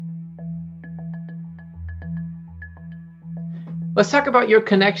Let's talk about your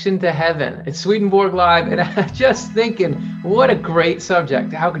connection to heaven. It's Swedenborg Live, and I'm just thinking, what a great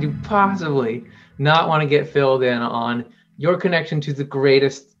subject. How could you possibly not want to get filled in on your connection to the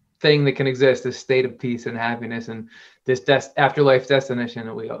greatest thing that can exist, this state of peace and happiness and this afterlife destination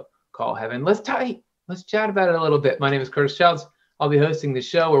that we all call heaven? Let's chat about it a little bit. My name is Curtis Childs. I'll be hosting the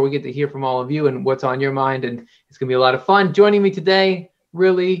show where we get to hear from all of you and what's on your mind, and it's going to be a lot of fun. Joining me today,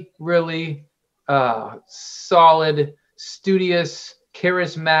 really solid, studious,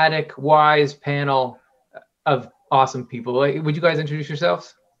 charismatic, wise panel of awesome people. Would you guys introduce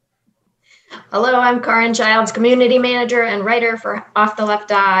yourselves? Hello, I'm Karin Childs, community manager and writer for Off the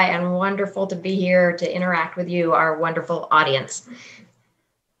Left Eye, and wonderful to be here to interact with you, our wonderful audience.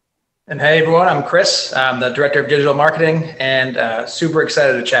 And hey everyone, I'm Chris. I'm the director of digital marketing and super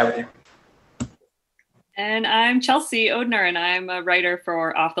excited to chat with you. And I'm Chelsea Odner, and I'm a writer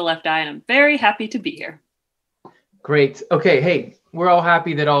for Off the Left Eye, and I'm very happy to be here. Great. Okay. Hey, we're all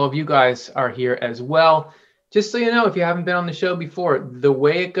happy that all of you guys are here as well. Just so you know, if you haven't been on the show before, the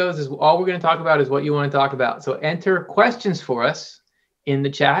way it goes is all we're going to talk about is what you want to talk about. So enter questions for us in the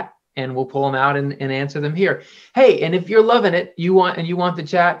chat and we'll pull them out and answer them here. Hey, and if you're loving it, you want the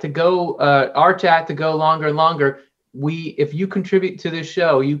chat to go, our chat to go longer and longer, if you contribute to this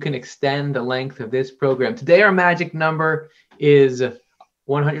show, you can extend the length of this program. Today, our magic number is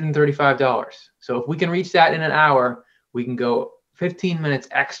 $135. So if we can reach that in an hour, we can go 15 minutes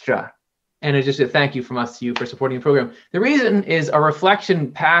extra. And it's just a thank you from us to you for supporting the program. The reason is our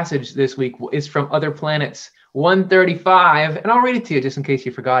reflection passage this week is from Other Planets 135. And I'll read it to you just in case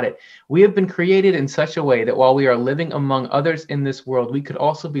you forgot it. We have been created in such a way that while we are living among others in this world, we could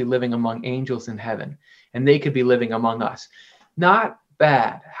also be living among angels in heaven. And they could be living among us. Not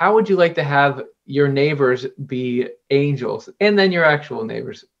bad. How would you like to have your neighbors be angels and then your actual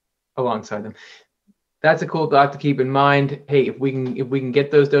neighbors alongside them? That's a cool thought to keep in mind. Hey, if we can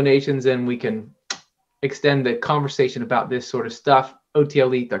get those donations, and we can extend the conversation about this sort of stuff,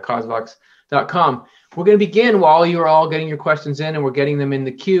 otlelite.cosvox.com. We're going to begin while you're all getting your questions in, and we're getting them in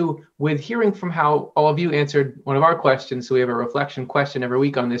the queue, with hearing from how all of you answered one of our questions. So we have a reflection question every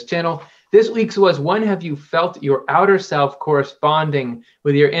week on this channel. This week's was, when have you felt your outer self corresponding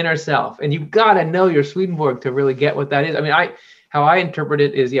with your inner self? And you've got to know your Swedenborg to really get what that is. I mean, how I interpret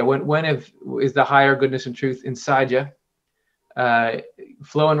it is, when is the higher goodness and truth inside you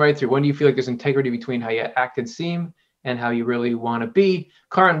flowing right through? When do you feel like there's integrity between how you act and seem and how you really want to be?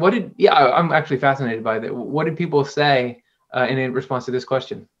 Karin, I'm actually fascinated by that. What did people say in response to this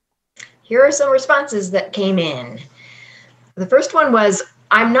question? Here are some responses that came in. The first one was,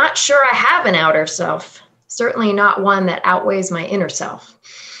 I'm not sure I have an outer self, certainly not one that outweighs my inner self.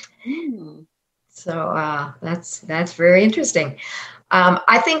 So that's very interesting.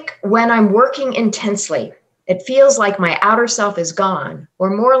 I think when I'm working intensely, it feels like my outer self is gone,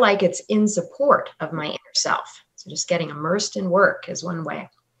 or more like it's in support of my inner self. So just getting immersed in work is one way.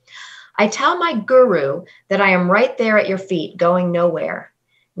 I tell my guru that I am right there at your feet, going nowhere.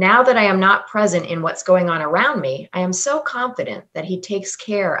 Now that I am not present in what's going on around me, I am so confident that he takes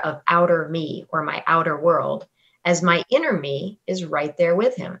care of outer me, or my outer world, as my inner me is right there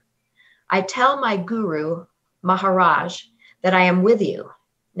with him. I tell my guru, Maharaj, that I am with you.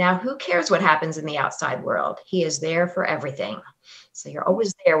 Now, who cares what happens in the outside world? He is there for everything. So you're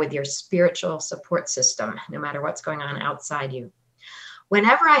always there with your spiritual support system, no matter what's going on outside you.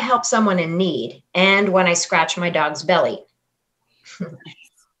 Whenever I help someone in need, and when I scratch my dog's belly,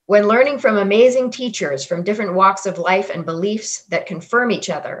 when learning from amazing teachers from different walks of life and beliefs that confirm each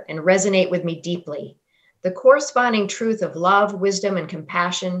other and resonate with me deeply, the corresponding truth of love, wisdom, and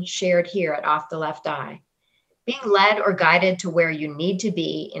compassion shared here at Off the Left Eye, being led or guided to where you need to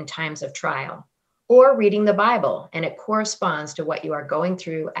be in times of trial, or reading the Bible, and it corresponds to what you are going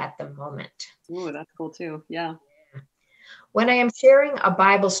through at the moment. Ooh, that's cool too. Yeah. When I am sharing a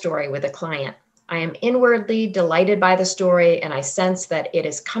Bible story with a client, I am inwardly delighted by the story, and I sense that it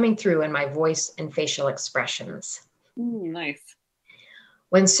is coming through in my voice and facial expressions. Nice.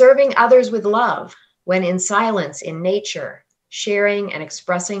 When serving others with love, when in silence in nature, sharing and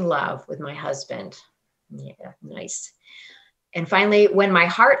expressing love with my husband. Yeah, nice. And finally, when my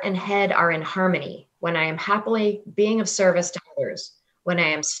heart and head are in harmony, when I am happily being of service to others, when I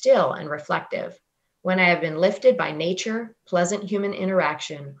am still and reflective, when I have been lifted by nature, pleasant human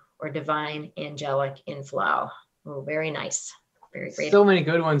interaction, or divine angelic inflow. Oh, very nice. Very great. So many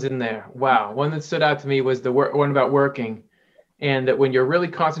good ones in there. Wow. One that stood out to me was the one about working. And that when you're really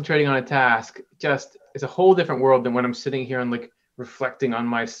concentrating on a task, it's a whole different world than when I'm sitting here and like reflecting on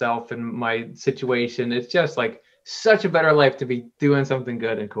myself and my situation. It's just like such a better life to be doing something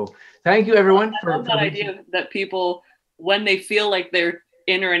good and cool. Thank you, everyone. I love that idea that people when they feel like their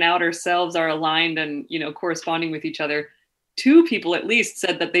inner and outer selves are aligned and, corresponding with each other, 2 people at least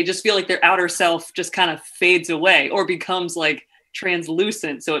said that they just feel like their outer self just kind of fades away or becomes like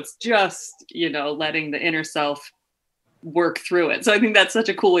translucent. So it's just, letting the inner self work through it. So I think that's such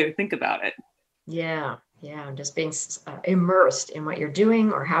a cool way to think about it. Yeah. Just being immersed in what you're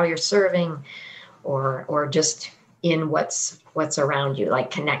doing or how you're serving, or just in what's around you, like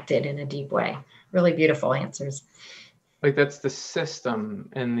connected in a deep way. Really beautiful answers. Like that's the system,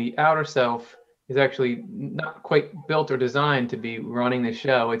 and the outer self is actually not quite built or designed to be running the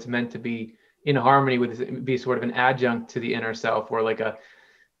show. It's meant to be in harmony with, be sort of an adjunct to the inner self, or like an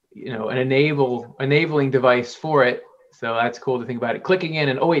enabling device for it. So that's cool to think about it. Clicking in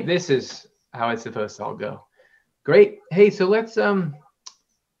and, oh wait, this is how it's supposed to all go. Great. Hey, so let's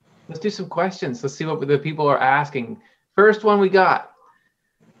do some questions. Let's see what the people are asking. First one we got,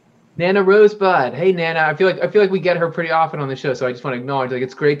 Nana Rosebud. Hey, Nana, I feel like we get her pretty often on the show, so I just want to acknowledge, like,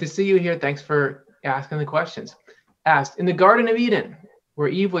 it's great to see you here. Thanks for asking the questions. Asked, in the Garden of Eden, where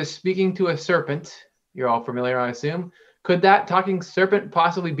Eve was speaking to a serpent, you're all familiar, I assume, could that talking serpent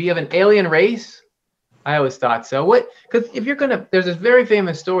possibly be of an alien race? I always thought so. Because if you're there's this very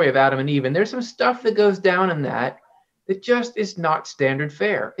famous story of Adam and Eve, and there's some stuff that goes down in that just is not standard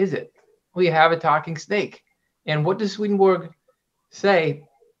fare, is it? We have a talking snake. And what does Swedenborg say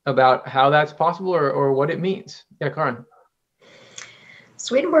about how that's possible, or what it means? Yeah, Karin.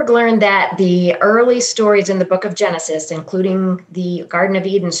 Swedenborg learned that the early stories in the book of Genesis, including the Garden of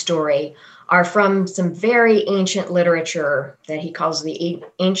Eden story, are from some very ancient literature that he calls the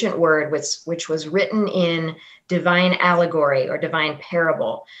ancient word, which was written in divine allegory or divine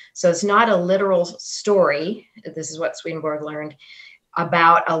parable. So it's not a literal story. This is what Swedenborg learned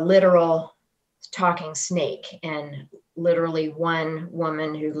about a literal talking snake and literally one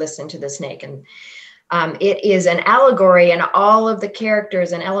woman who listened to the snake. And it is an allegory, and all of the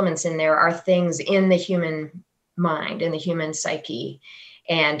characters and elements in there are things in the human mind, in the human psyche.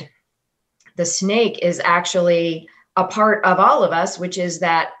 And the snake is actually a part of all of us, which is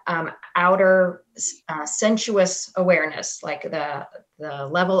that outer sensuous awareness, like the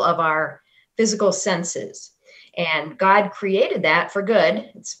level of our physical senses. And God created that for good.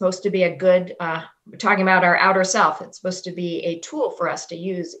 It's supposed to be a good, we're talking about our outer self. It's supposed to be a tool for us to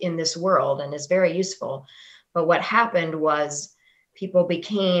use in this world, and is very useful. But what happened was people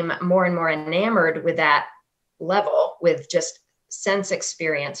became more and more enamored with that level, with just sense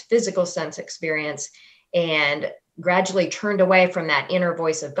experience, physical sense experience, and gradually turned away from that inner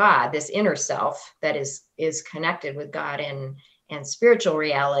voice of God, this inner self that is connected with God and spiritual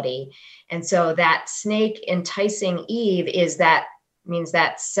reality. And so that snake enticing Eve means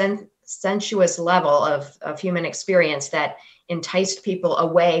that sensuous level of human experience that enticed people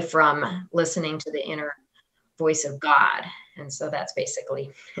away from listening to the inner voice of God. And so that's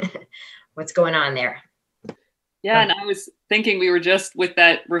basically what's going on there. Yeah, and I was thinking, we were just with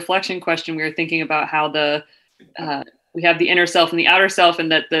that reflection question, we were thinking about how we have the inner self and the outer self,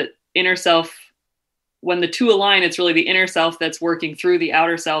 and that the inner self, when the two align, it's really the inner self that's working through the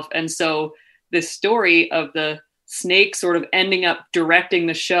outer self. And so this story of the snake sort of ending up directing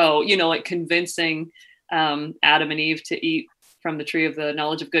the show, like convincing Adam and Eve to eat from the tree of the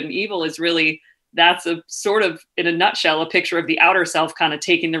knowledge of good and evil, is really, that's a sort of, in a nutshell, a picture of the outer self kind of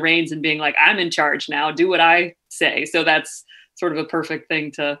taking the reins and being like, I'm in charge now, do what I say. So that's sort of a perfect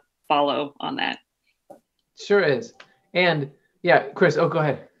thing to follow on that. Sure is. And yeah, Chris, go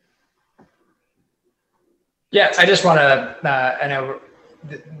ahead. Yeah, I just want to, I know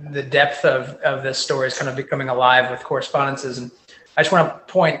the depth of this story is kind of becoming alive with correspondences. And I just want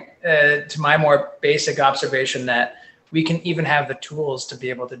to point to my more basic observation that we can even have the tools to be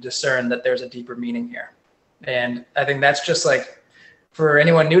able to discern that there's a deeper meaning here. And I think that's just like, for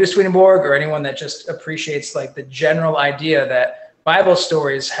anyone new to Swedenborg, or anyone that just appreciates like the general idea that Bible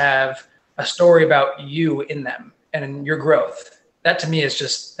stories have a story about you in them and in your growth. That to me is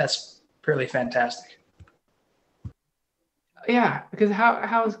just, that's purely fantastic. Yeah, because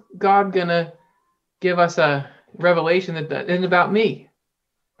how's God gonna give us a revelation that isn't about me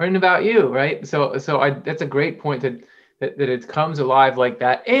or isn't about you, right? So that's a great point that it comes alive like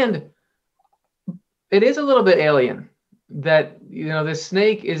that. And it is a little bit alien that, the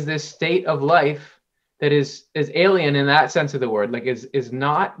snake is this state of life that is alien in that sense of the word, like is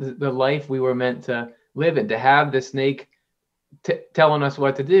not the life we were meant to live in. To have the snake telling us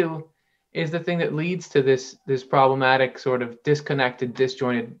what to do is the thing that leads to this problematic, sort of disconnected,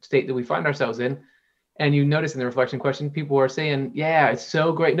 disjointed state that we find ourselves in. And you notice in the reflection question, people are saying, yeah, it's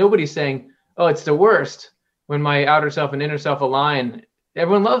so great. Nobody's saying, oh, it's the worst when my outer self and inner self align.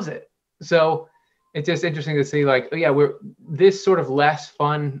 Everyone loves it. So it's just interesting to see, like, oh yeah, we're this sort of less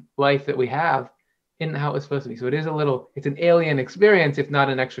fun life that we have isn't how it's supposed to be. So it's an alien experience, if not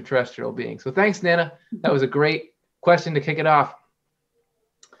an extraterrestrial being. So thanks, Nana. That was a great question to kick it off.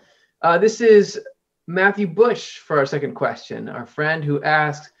 This is Matthew Bush for our second question. Our friend who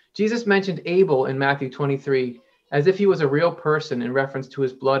asks, Jesus mentioned Abel in Matthew 23 as if he was a real person in reference to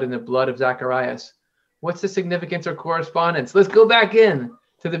his blood and the blood of Zacharias. What's the significance or correspondence? Let's go back in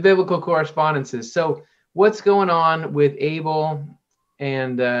to the biblical correspondences. So what's going on with Abel?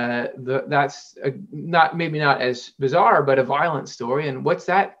 And that's maybe not as bizarre, but a violent story. And what's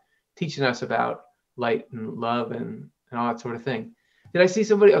that teaching us about light and love and all that sort of thing? Did I see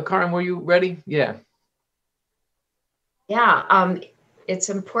somebody? Oh, Karen, were you ready? Yeah. Yeah. It's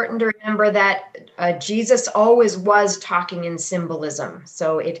important to remember that Jesus always was talking in symbolism.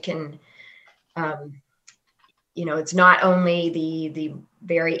 So it can, it's not only the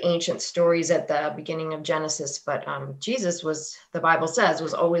very ancient stories at the beginning of Genesis, but Jesus the Bible says,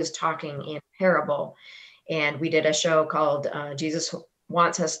 was always talking in parable. And we did a show called Jesus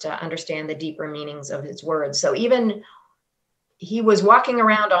Wants Us to Understand the Deeper Meanings of His Words. So even he was walking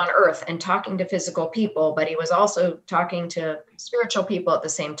around on earth and talking to physical people, but he was also talking to spiritual people at the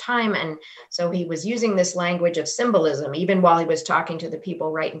same time. And so he was using this language of symbolism, even while he was talking to the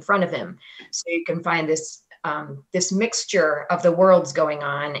people right in front of him. So you can find this mixture of the worlds going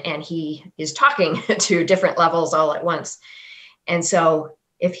on, and he is talking to different levels all at once. And so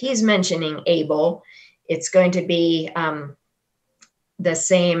if he's mentioning Abel, it's going to be the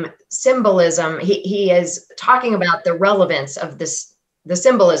same symbolism. He is talking about the relevance of the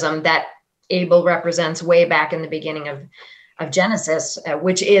symbolism that Abel represents way back in the beginning of Genesis,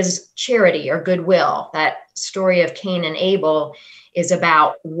 which is charity or goodwill. That story of Cain and Abel is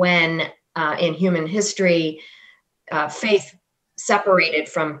about when in human history, faith separated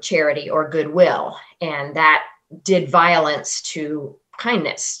from charity or goodwill, and that did violence to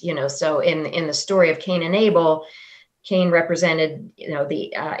kindness. So in the story of Cain and Abel, Cain represented,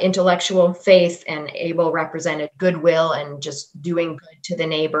 the intellectual faith, and Abel represented goodwill and just doing good to the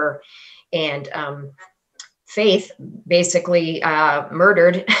neighbor. And faith basically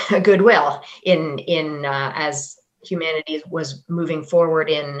murdered goodwill in as humanity was moving forward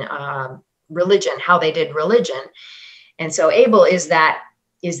in religion, how they did religion. And so Abel is that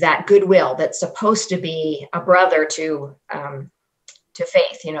goodwill that's supposed to be a brother to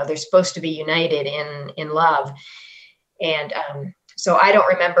faith. They're supposed to be united in love. And so I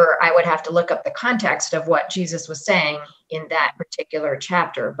don't remember, I would have to look up the context of what Jesus was saying in that particular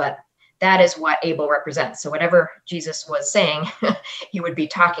chapter, but that is what Abel represents. So whatever Jesus was saying, he would be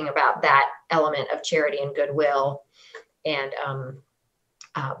talking about that element of charity and goodwill. And,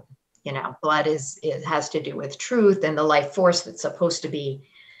 blood has to do with truth and the life force that's supposed to be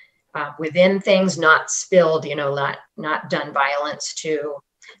within things, not spilled, not done violence to.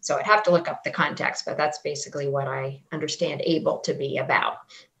 So I'd have to look up the context, but that's basically what I understand Abel to be about.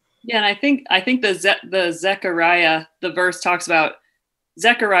 Yeah, and I think the Zechariah, the verse talks about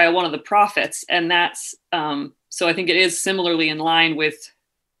Zechariah, one of the prophets, and that's so I think it is similarly in line with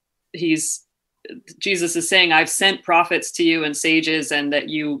Jesus is saying, I've sent prophets to you and sages, and that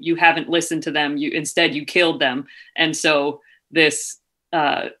you haven't listened to them. Instead you killed them. And so this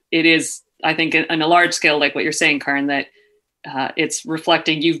it is, I think, on a large scale, like what you're saying, Karen, that it's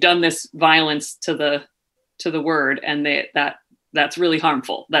reflecting you've done this violence to the word, and that's really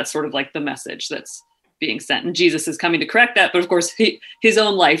harmful. That's sort of like the message that's being sent, and Jesus is coming to correct that. But of course, his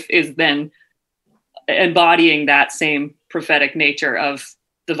own life is then embodying that same prophetic nature of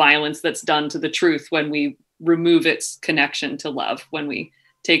the violence that's done to the truth when we remove its connection to love, when we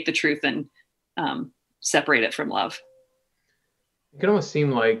take the truth and separate it from love. It can almost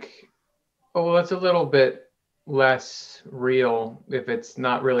seem like, that's a little bit less real if it's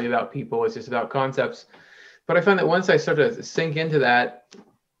not really about people, it's just about concepts. But I find that once I start to sink into that,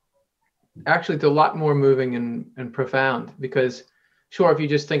 actually it's a lot more moving and profound, because sure, if you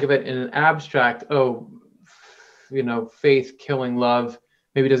just think of it in an abstract, faith killing love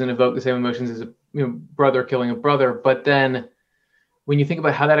maybe doesn't evoke the same emotions as a brother killing a brother. But then when you think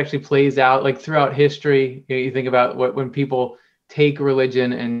about how that actually plays out, like throughout history, you think about when people take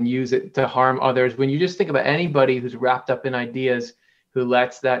religion and use it to harm others. When you just think about anybody who's wrapped up in ideas, who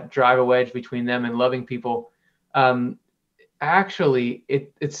lets that drive a wedge between them and loving people, actually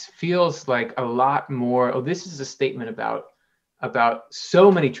it feels like a lot more. This is a statement about so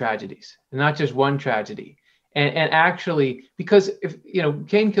many tragedies, not just one tragedy. And actually, because if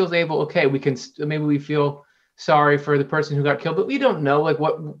Cain kills Abel, okay, we can maybe we feel sorry for the person who got killed, but we don't know like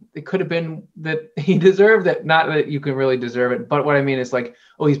what it could have been that he deserved that. Not that you can really deserve it, but what I mean is like,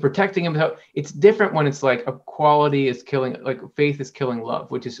 oh, he's protecting himself. It's different when it's like equality is killing, like faith is killing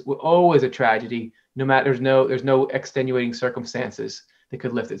love, which is always a tragedy. No matter, there's no extenuating circumstances that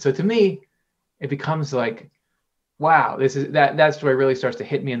could lift it. So to me, it becomes like, wow, that's where it really starts to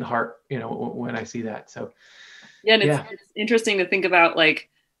hit me in the heart, when I see that. So yeah, and it's interesting to think about like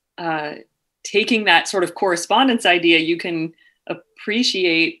taking that sort of correspondence idea. You can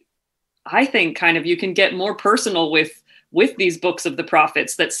appreciate, I think, kind of, you can get more personal with these books of the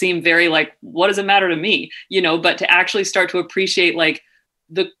prophets that seem very like, what does it matter to me? But to actually start to appreciate like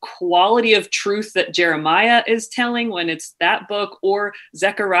the quality of truth that Jeremiah is telling when it's that book, or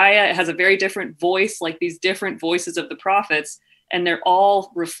Zechariah, it has a very different voice, like these different voices of the prophets, and they're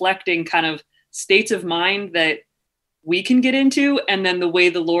all reflecting kind of states of mind that we can get into, and then the way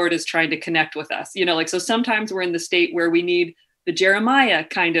the Lord is trying to connect with us. So sometimes we're in the state where we need the Jeremiah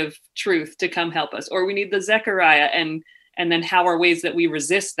kind of truth to come help us, or we need the Zechariah, and then how are ways that we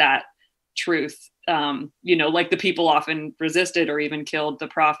resist that truth, like the people often resisted or even killed the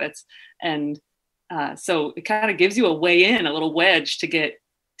prophets. And so it kind of gives you a way in, a little wedge to get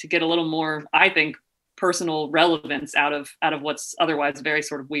a little more, I think, personal relevance out of what's otherwise very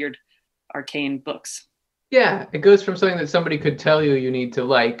sort of weird, arcane books. Yeah, it goes from something that somebody could tell you need to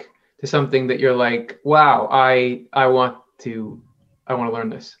like, to something that you're like, wow, I want to learn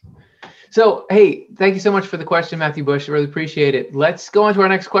this. So, hey, thank you so much for the question, Matthew Bush. I really appreciate it. Let's go on to our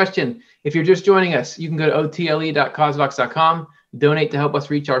next question. If you're just joining us, you can go to otle.causevox.com, donate to help us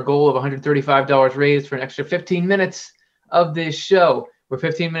reach our goal of $135 raised for an extra 15 minutes of this show. We're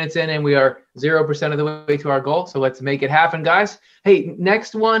 15 minutes in and we are 0% of the way to our goal. So let's make it happen, guys. Hey,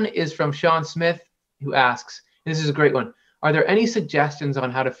 next one is from Sean Smith, who asks, this is a great one. Are there any suggestions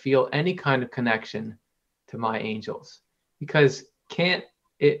on how to feel any kind of connection to my angels? Because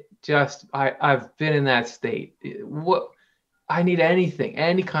I've been in that state. I need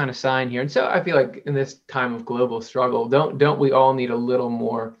any kind of sign here. And so I feel like in this time of global struggle, don't we all need a little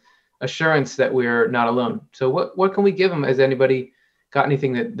more assurance that we're not alone? So what can we give them? Has anybody got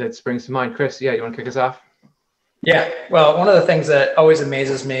anything that springs to mind? Chris, you want to kick us off? Yeah, well, one of the things that always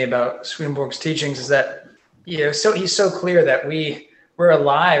amazes me about Swedenborg's teachings is that, so he's so clear that we're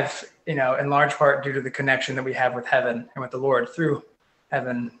alive, in large part due to the connection that we have with heaven and with the Lord through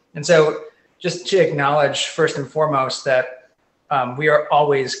heaven. And so just to acknowledge first and foremost that we are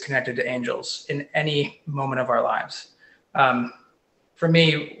always connected to angels in any moment of our lives. For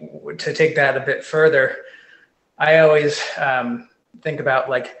me, to take that a bit further, I always think about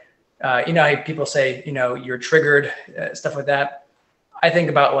like, how people say, you're triggered, stuff like that. I think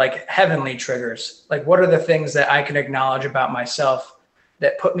about like heavenly triggers. Like, what are the things that I can acknowledge about myself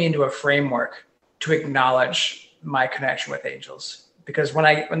that put me into a framework to acknowledge my connection with angels? Because when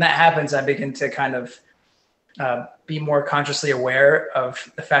that happens, I begin to kind of be more consciously aware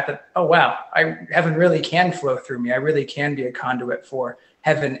of the fact that, oh, wow, heaven really can flow through me. I really can be a conduit for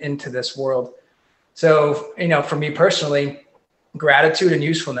heaven into this world. So, for me personally, gratitude and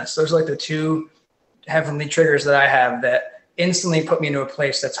usefulness, those are like the two heavenly triggers that I have that instantly put me into a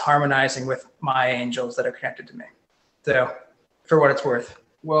place that's harmonizing with my angels that are connected to me. So for what it's worth.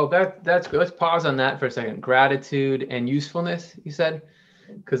 Well, that's good. Let's pause on that for a second. Gratitude and usefulness, you said,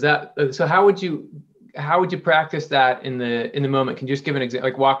 so how would you practice that in the moment? Can you just give an example,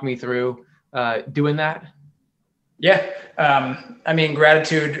 like walk me through doing that? Yeah.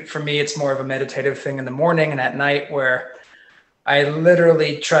 Gratitude for me, it's more of a meditative thing in the morning and at night, where I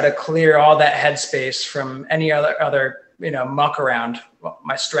literally try to clear all that headspace from any other muck around,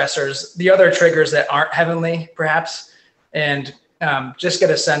 my stressors, the other triggers that aren't heavenly, perhaps, and just get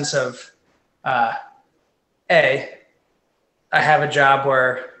a sense of, I have a job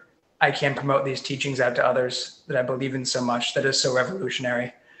where I can promote these teachings out to others that I believe in so much, that is so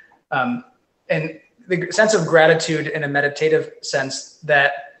revolutionary. And the sense of gratitude in a meditative sense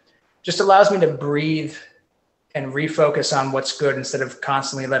that just allows me to breathe and refocus on what's good instead of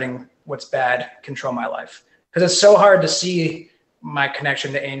constantly letting what's bad control my life. Because it's so hard to see my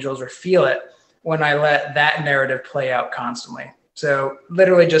connection to angels or feel it when I let that narrative play out constantly. So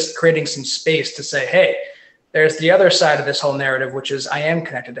literally just creating some space to say, hey, there's the other side of this whole narrative, which is I am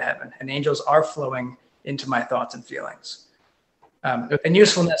connected to heaven and angels are flowing into my thoughts and feelings. And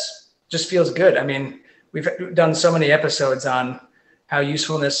usefulness just feels good. We've done so many episodes on how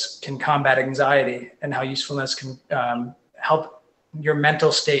usefulness can combat anxiety and how usefulness can help your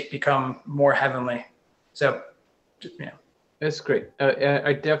mental state become more heavenly. So, That's great.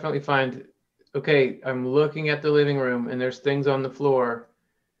 I definitely find, I'm looking at the living room and there's things on the floor.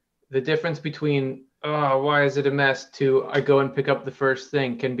 The difference between oh, why is it a mess, to I go and pick up the first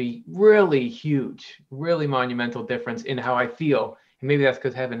thing can be really huge, really monumental difference in how I feel. And maybe that's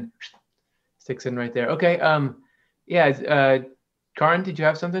because heaven sticks in right there. Okay. Yeah. Karin, did you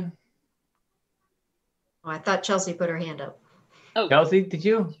have something? Oh, I thought Chelsea put her hand up. Oh, Kelsey, did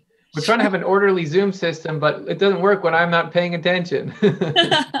you? We're trying to have an orderly Zoom system, but it doesn't work when I'm not paying attention.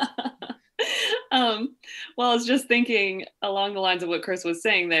 Well, I was just thinking along the lines of what Chris was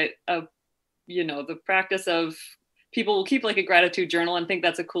saying, that the practice of people will keep like a gratitude journal, and think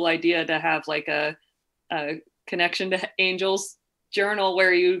that's a cool idea to have like a connection to angels journal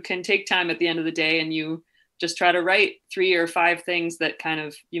where you can take time at the end of the day and you just try to write 3 or 5 things that kind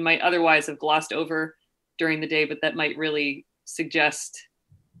of you might otherwise have glossed over during the day, but that might really suggest,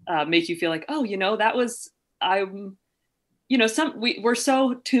 make you feel like, oh, that was, we're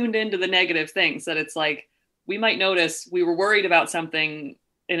so tuned into the negative things that it's like, we might notice we were worried about something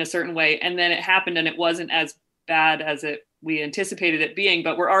in a certain way, and then it happened and it wasn't as bad as we anticipated it being,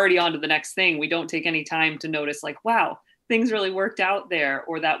 but we're already on to the next thing. We don't take any time to notice like, wow, things really worked out there,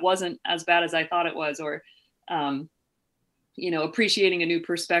 or that wasn't as bad as I thought it was, or, appreciating a new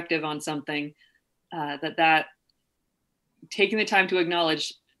perspective on something, that taking the time to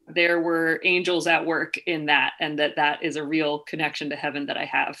acknowledge there were angels at work in that, and that is a real connection to heaven that I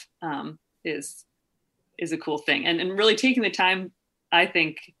have, is a cool thing. And really taking the time, I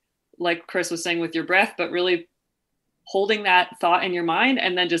think, like Chris was saying with your breath, but really holding that thought in your mind,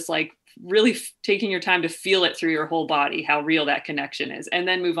 and then just like really taking your time to feel it through your whole body, how real that connection is, and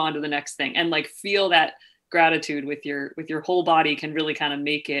then move on to the next thing, and like feel that gratitude with your whole body can really kind of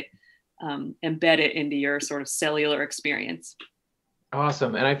make it, embed it into your sort of cellular experience.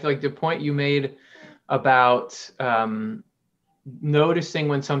 Awesome. And I feel like the point you made about noticing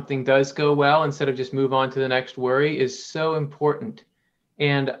when something does go well instead of just move on to the next worry is so important.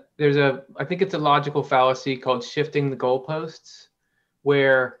 And I think it's a logical fallacy called shifting the goalposts,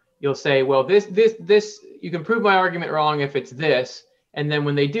 where you'll say, well, this, you can prove my argument wrong if it's this. And then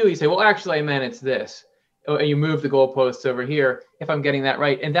when they do, you say, well, actually, I meant it's this. And you move the goalposts over here if I'm getting that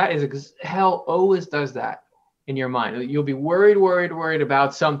right. And that is hell always does that in your mind. You'll be worried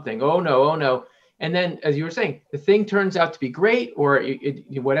about something. Oh no. And then, as you were saying, the thing turns out to be great, or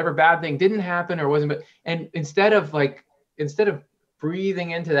whatever bad thing didn't happen or wasn't. And instead of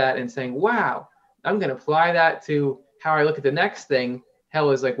breathing into that and saying, wow, I'm going to apply that to how I look at the next thing,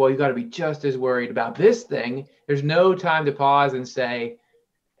 hell is like, well, you got to be just as worried about this thing. There's no time to pause and say,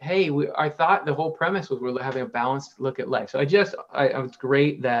 hey, I thought the whole premise was we're having a balanced look at life. So it's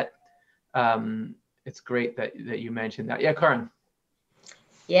great that you mentioned that. Yeah, Karin.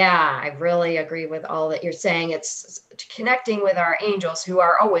 Yeah, I really agree with all that you're saying. It's connecting with our angels who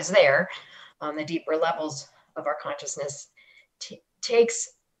are always there on the deeper levels of our consciousness.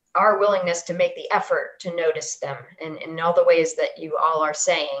 Takes our willingness to make the effort to notice them, and in all the ways that you all are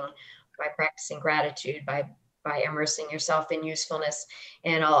saying, by practicing gratitude, by immersing yourself in usefulness.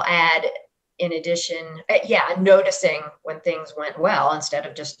 And I'll add, in addition, noticing when things went well instead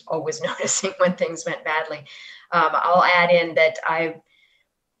of just always noticing when things went badly. I'll add in that I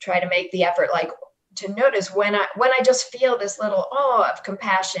try to make the effort, like, to notice when I just feel this little of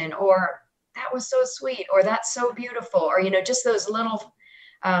compassion, or that was so sweet, or that's so beautiful, or just those little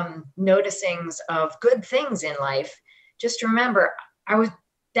noticings of good things in life. Just remember, I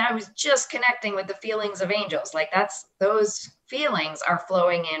was just connecting with the feelings of angels. Like those feelings are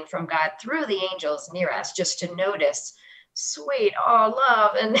flowing in from God through the angels near us, just to notice sweet,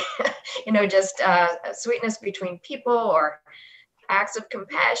 love, and, just sweetness between people, or acts of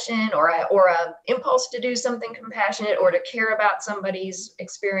compassion, or a impulse to do something compassionate, or to care about somebody's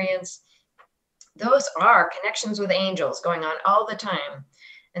experience. Those are connections with angels going on all the time.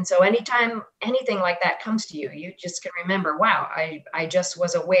 And so anytime anything like that comes to you, you just can remember, wow, I just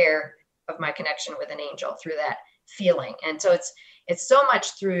was aware of my connection with an angel through that feeling. And so it's so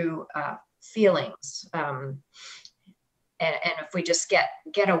much through feelings. And if we just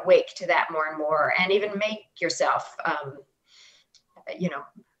get awake to that more and more, and even make yourself,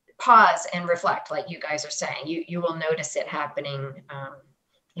 pause and reflect, like you guys are saying, you will notice it happening,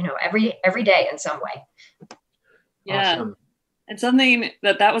 every day in some way. Yeah. Awesome. And something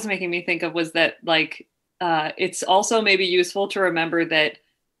that was making me think of was that, like, it's also maybe useful to remember that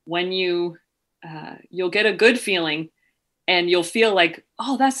when you'll get a good feeling, and you'll feel like,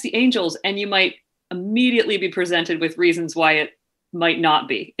 oh, that's the angels, and you might immediately be presented with reasons why it might not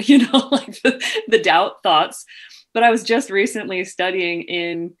be, like the doubt thoughts. But I was just recently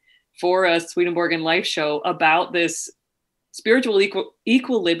studying for a Swedenborg and Life show about this spiritual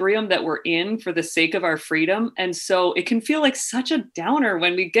equilibrium that we're in for the sake of our freedom. And so it can feel like such a downer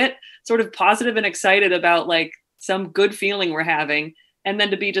when we get sort of positive and excited about like some good feeling we're having, and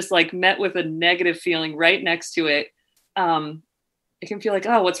then to be just like met with a negative feeling right next to it. It can feel like,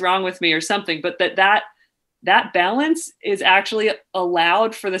 oh, what's wrong with me or something, but that balance is actually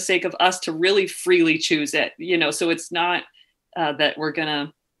allowed for the sake of us to really freely choose it, so it's not that we're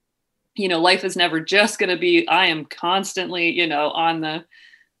gonna, life is never just going to be, I am constantly, on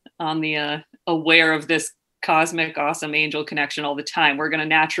the aware of this cosmic, awesome angel connection all the time. We're going to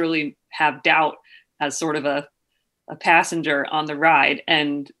naturally have doubt as sort of a passenger on the ride.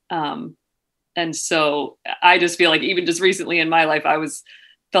 And so I just feel like even just recently in my life,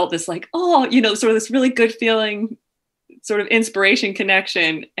 felt this like, oh, sort of this really good feeling, sort of inspiration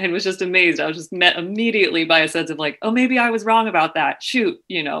connection, and was just amazed. I was just met immediately by a sense of like, oh, maybe I was wrong about that. Shoot,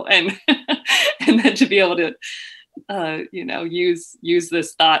 and and then to be able to, use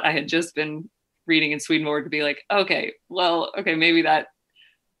this thought I had just been reading in Swedenborg to be like, okay, maybe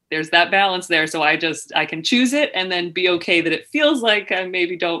there's that balance there. So I can choose it and then be okay that it feels like I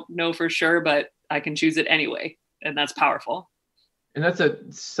maybe don't know for sure, but I can choose it anyway. And that's powerful. And that's a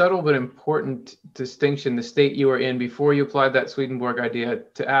subtle but important distinction, the state you were in before you applied that Swedenborg idea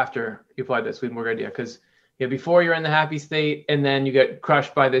to after you applied that Swedenborg idea. Because before you're in the happy state and then you get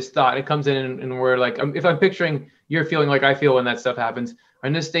crushed by this thought, it comes in and we're like, if I'm picturing you're feeling like I feel when that stuff happens, I'm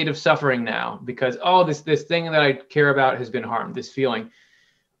in this state of suffering now because, this thing that I care about has been harmed, this feeling.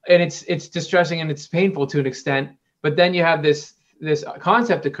 And it's distressing and it's painful to an extent. But then you have this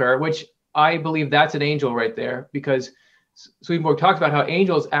concept occur, which I believe that's an angel right there, because Swedenborg talks about how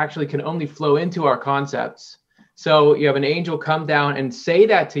angels actually can only flow into our concepts. So you have an angel come down and say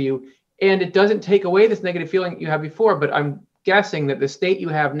that to you, and it doesn't take away this negative feeling you had before. But I'm guessing that the state you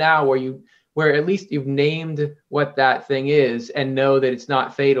have now, where at least you've named what that thing is and know that it's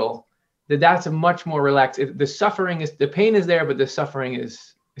not fatal, that's a much more relaxed. The pain is there, but the suffering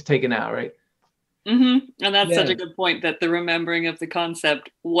is taken out, right? Mm-hmm. And that's such a good point, that the remembering of the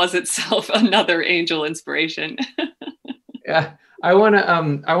concept was itself another angel inspiration. Yeah, I want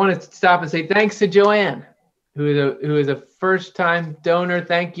to stop and say thanks to Joanne, who is a first-time donor.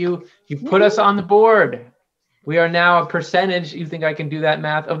 Thank you. You put us on the board. We are now a percentage. You think I can do that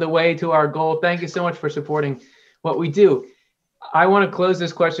math of the way to our goal? Thank you so much for supporting what we do. I want to close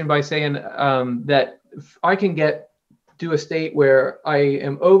this question by saying that I can do a state where I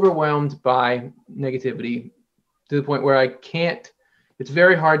am overwhelmed by negativity to the point where it's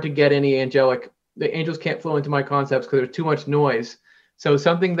very hard to get any the angels can't flow into my concepts because there's too much noise. So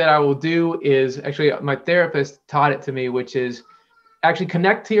something that I will do is, actually my therapist taught it to me, which is actually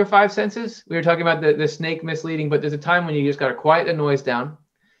connect to your five senses. We were talking about the snake misleading, but there's a time when you just got to quiet the noise down.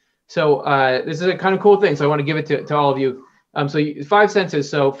 So this is a kind of cool thing. So I want to give it to all of you. Five senses.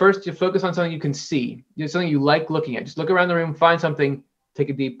 So first you focus on something you can see, something you like looking at. Just look around the room, find something, take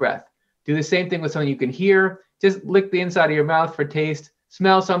a deep breath. Do the same thing with something you can hear. Just lick the inside of your mouth for taste,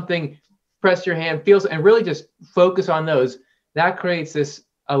 smell something, press your hand, feel, and really just focus on those. That creates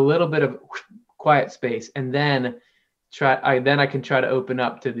a little bit of quiet space. And then I can try to open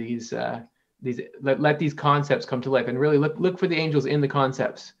up to these let these concepts come to life and really look for the angels in the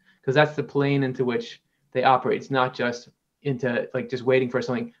concepts, because that's the plane into which they operate. It's not just into like just waiting for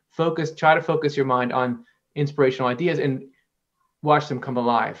something. Try to focus your mind on inspirational ideas and watch them come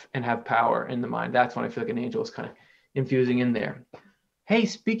alive and have power in the mind. That's when I feel like an angel is kind of infusing in there. Hey,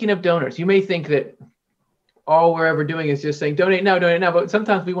 speaking of donors, you may think that all we're ever doing is just saying donate now, but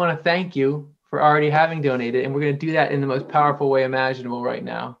sometimes we want to thank you for already having donated, and we're going to do that in the most powerful way imaginable right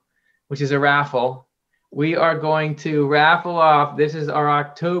now, which is a raffle. We are going to raffle off, this is our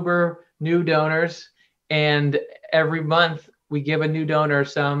October new donors, and every month we give a new donor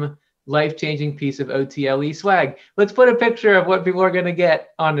some life-changing piece of OTLE swag. Let's put a picture of what people are going to get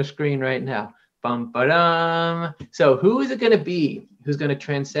on the screen right now. Bum-ba-dum. So who is it going to be who's going to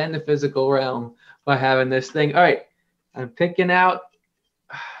transcend the physical realm by having this thing? All right, I'm picking out,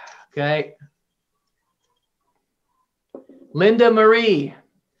 okay. Linda Marie.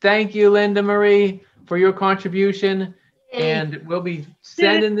 Thank you, Linda Marie, for your contribution. And we'll be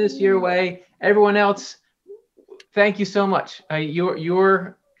sending this your way. Everyone else, thank you so much.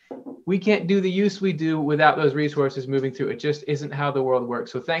 We can't do the use we do without those resources moving through. It just isn't how the world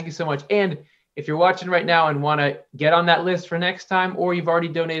works. So thank you so much. And if you're watching right now and want to get on that list for next time, or you've already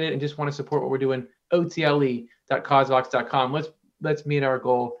donated and just want to support what we're doing, otle.cosvox.com. Let's meet our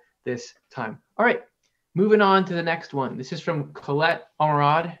goal this time. All right, moving on to the next one. This is from Colette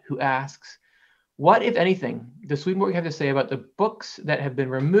Amarad, who asks, what, if anything, does Swedenborg have to say about the books that have been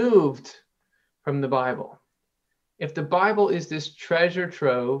removed from the Bible? if the Bible is this treasure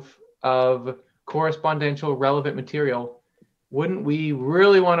trove of correspondential relevant material, wouldn't we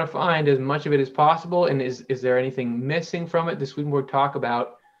really want to find as much of it as possible? And is there anything missing from it? Does Swedenborg talk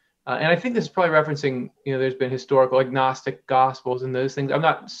about? And I think this is probably referencing, there's been historical agnostic gospels and those things. I'm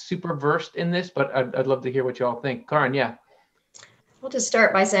not super versed in this, but I'd love to hear what you all think. Karin, yeah. Well, to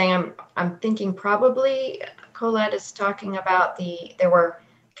start by saying I'm thinking probably Colette is talking about there were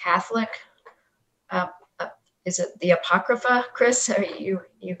Catholic, is it the Apocrypha, Chris? You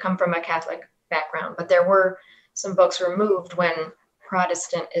come from a Catholic background, but there were some books removed when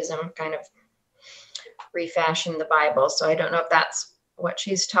Protestantism kind of refashioned the Bible. So I don't know if that's what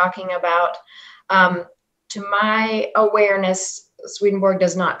she's talking about. To my awareness, Swedenborg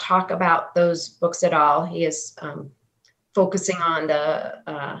does not talk about those books at all. He is focusing on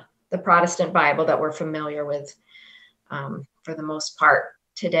the Protestant Bible that we're familiar with for the most part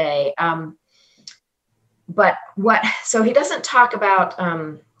today. So he doesn't talk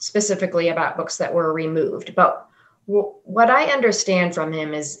about specifically about books that were removed, but what I understand from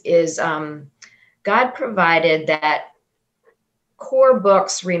him is God provided that core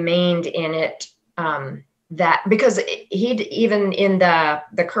books remained in it, that because he even in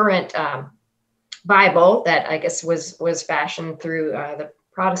the current Bible that I guess was fashioned through the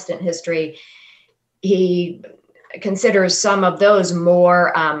Protestant history, he considers some of those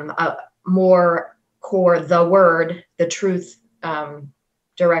more core, the word, the truth,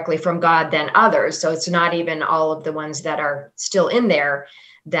 directly from God than others. So it's not even all of the ones that are still in there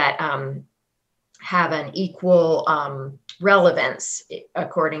that have an equal relevance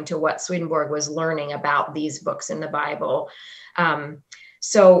according to what Swedenborg was learning about these books in the Bible.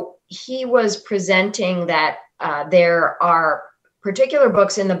 So he was presenting that there are particular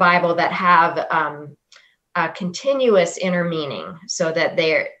books in the Bible that have a continuous inner meaning, so that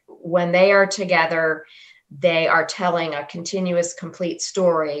when they are together, they are telling a continuous, complete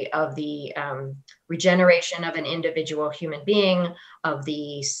story of the regeneration of an individual human being, of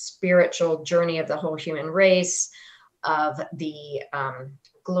the spiritual journey of the whole human race, of the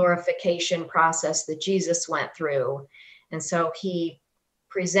glorification process that Jesus went through. And so he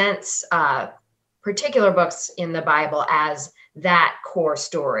presents particular books in the Bible as that core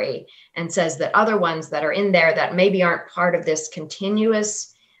story, and says that other ones that are in there that maybe aren't part of this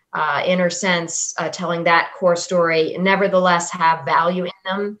continuous inner sense, telling that core story, nevertheless have value in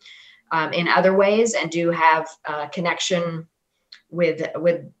them in other ways, and do have a connection with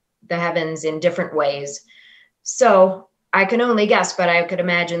the heavens in different ways. So I can only guess, but I could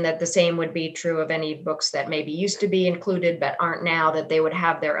imagine that the same would be true of any books that maybe used to be included but aren't now, that they would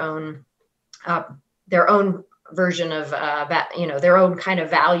have their own version of their own kind of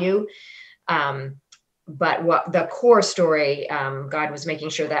value. But what the core story, God was making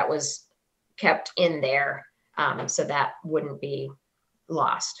sure that was kept in there, so that wouldn't be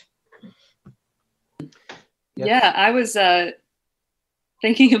lost. Yeah, I was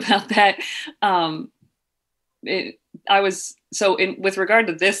thinking about that. With regard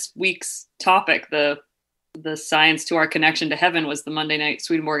to this week's topic, the science to our connection to heaven was the Monday night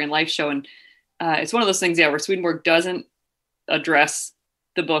Swedenborg and Life show, and it's one of those things, where Swedenborg doesn't address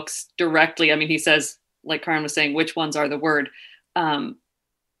the books directly. I mean, he says, like Karin was saying, which ones are the word,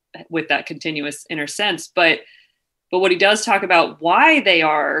 with that continuous inner sense. But what he does talk about why they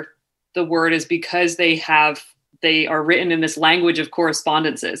are the word is because they are written in this language of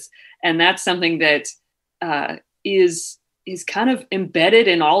correspondences. And that's something that is kind of embedded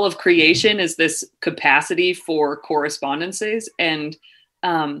in all of creation, is this capacity for correspondences. And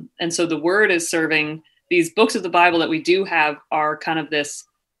so the word is serving these books of the Bible that we do have are kind of this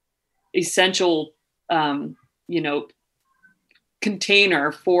essential,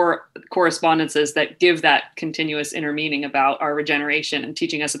 container for correspondences that give that continuous inner meaning about our regeneration and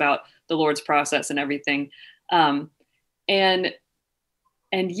teaching us about the Lord's process and everything. And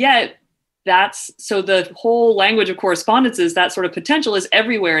yet so the whole language of correspondences, that sort of potential is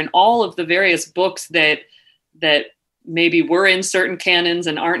everywhere in all of the various books that maybe were in certain canons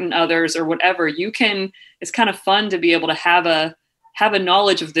and aren't in others or whatever. It's kind of fun to be able to have a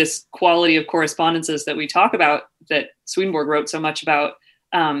knowledge of this quality of correspondences that we talk about, that Swedenborg wrote so much about,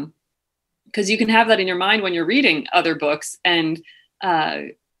 because you can have that in your mind when you're reading other books. And,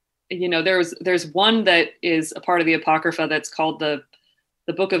 there's one that is a part of the Apocrypha that's called the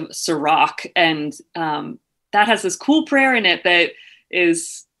Book of Sirach. And that has this cool prayer in it that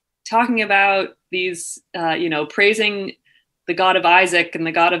is talking about these, praising the God of Isaac and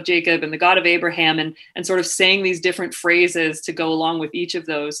the God of Jacob and the God of Abraham, and sort of saying these different phrases to go along with each of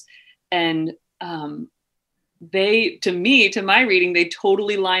those. And to my reading, they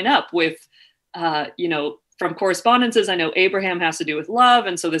totally line up with, from correspondences, I know Abraham has to do with love.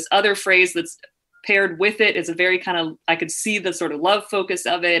 And so this other phrase that's paired with it is a very kind of, I could see the sort of love focus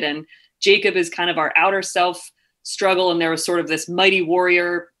of it. And Jacob is kind of our outer self struggle. And there was sort of this mighty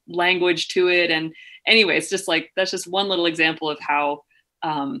warrior language to it. And anyway, it's just like, that's just one little example of how,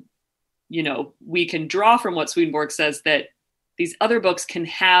 we can draw from what Swedenborg says, that these other books can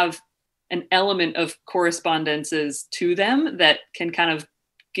have an element of correspondences to them that can kind of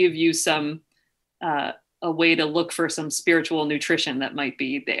give you some, a way to look for some spiritual nutrition that might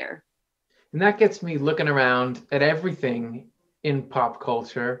be there. And that gets me looking around at everything in pop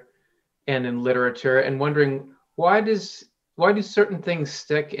culture and in literature and wondering, why do certain things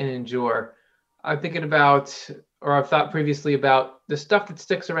stick and endure? I'm thinking about, or I've thought previously about the stuff that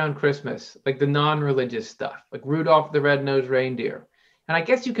sticks around Christmas, like the non-religious stuff, like Rudolph the Red-Nosed Reindeer. And I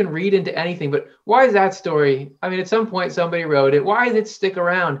guess you can read into anything, but why is that story? I mean, at some point somebody wrote it. Why does it stick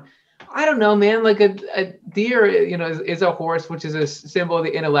around? I don't know, man. Like a deer, is a horse, which is a symbol of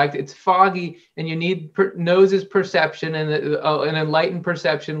the intellect. It's foggy, and you need noses perception, and an enlightened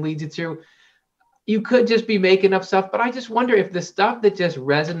perception leads you through. You could just be making up stuff, but I just wonder if the stuff that just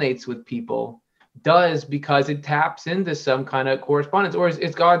resonates with people does because it taps into some kind of correspondence, or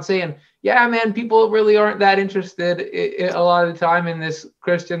is God saying, yeah, man, people really aren't that interested a lot of the time in this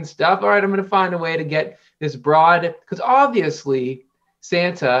Christian stuff. All right, I'm going to find a way to get this broad, because obviously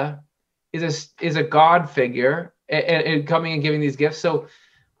Santa is a God figure and coming and giving these gifts. So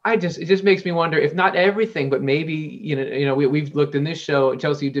it just makes me wonder if not everything, but maybe, we've looked in this show,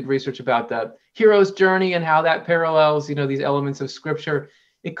 Chelsea, you did research about the hero's journey and how that parallels, these elements of scripture.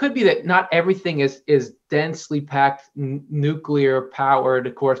 It could be that not everything is densely packed, nuclear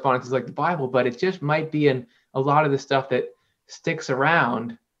powered correspondences like the Bible, but it just might be in a lot of the stuff that sticks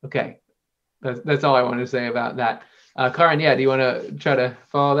around. Okay. That's all I wanted to say about that. Karin, do you want to try to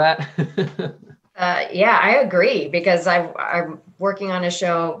follow that? Yeah, I agree, because I'm working on a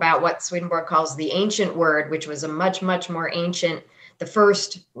show about what Swedenborg calls the ancient word, which was a much, much more ancient, the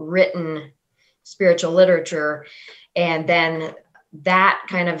first written spiritual literature. And then that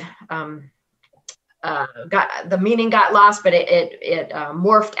kind of got the meaning got lost, but it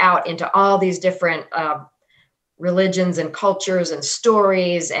morphed out into all these different religions and cultures and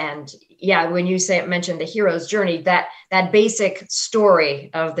stories. And yeah, when you mentioned the hero's journey, that basic story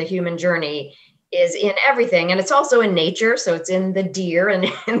of the human journey is in everything. And it's also in nature. So it's in the deer and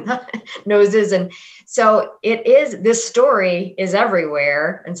in the noses. And so this story is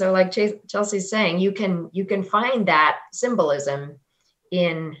everywhere. And so like Chelsea's saying, you can find that symbolism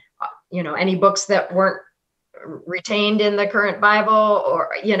in, any books that weren't retained in the current Bible, or,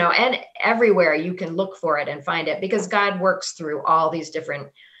 and everywhere you can look for it and find it, because God works through all these different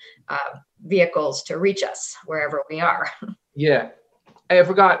vehicles to reach us wherever we are. Yeah. I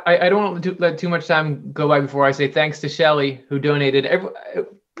forgot. I don't want to let too much time go by before I say thanks to Shelly, who donated.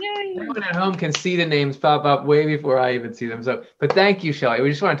 Everyone at home can see the names pop up way before I even see them. So, but thank you, Shelly. We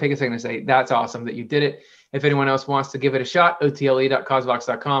just want to take a second to say that's awesome that you did it. If anyone else wants to give it a shot,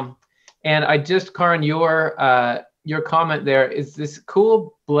 otle.cosvox.com. And Karin, your comment there is this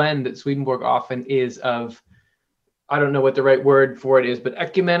cool blend that Swedenborg often is of, I don't know what the right word for it is, but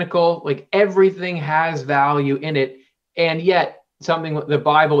ecumenical, like everything has value in it. And yet the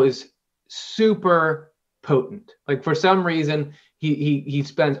Bible is super potent. Like for some reason, he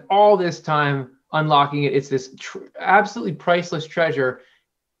spends all this time unlocking it. It's this absolutely priceless treasure.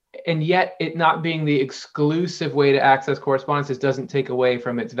 And yet it not being the exclusive way to access correspondences doesn't take away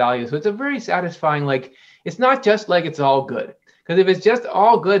from its value. So it's a very satisfying, it's not just like it's all good. Because if it's just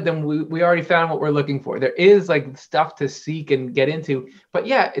all good, then we already found what we're looking for. There is stuff to seek and get into. But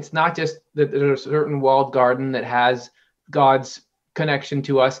yeah, it's not just that there's a certain walled garden that has God's connection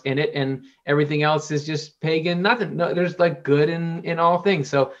to us in it, and everything else is just pagan nothing. No, there's good in all things.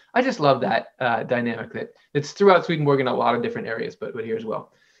 So I just love that dynamic that's throughout Swedenborg in a lot of different areas, but here as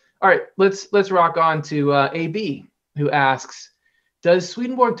well. All right, let's rock on to AB, who asks, does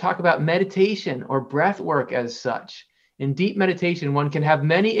Swedenborg talk about meditation or breath work as such? In deep meditation, one can have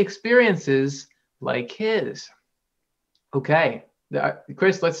many experiences like his. Okay,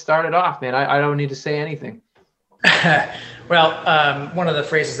 Chris, let's start it off, man. I don't need to say anything. Well, one of the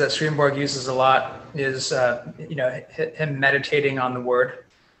phrases that Swedenborg uses a lot is, him meditating on the word.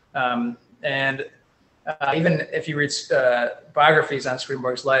 And even if you read biographies on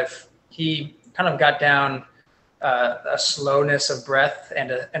Swedenborg's life, he kind of got down a slowness of breath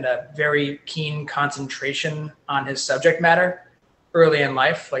and a very keen concentration on his subject matter early in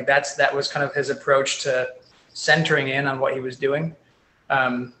life. That was kind of his approach to centering in on what he was doing.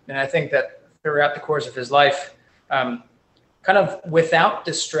 And I think that throughout the course of his life, kind of without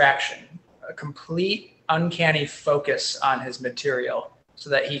distraction, a complete uncanny focus on his material, so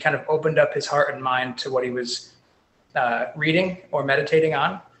that he kind of opened up his heart and mind to what he was reading or meditating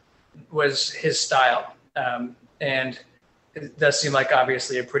on, was his style. And it does seem like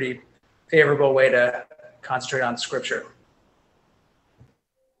obviously a pretty favorable way to concentrate on scripture.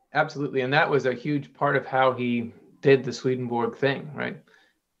 Absolutely. And that was a huge part of how he did the Swedenborg thing, right?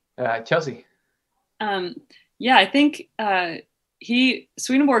 Chelsea. Yeah, I think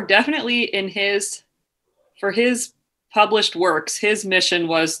Swedenborg definitely for his published works, his mission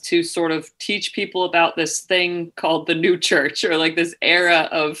was to sort of teach people about this thing called the new church, or like this era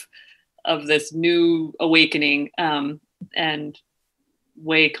of this new awakening, and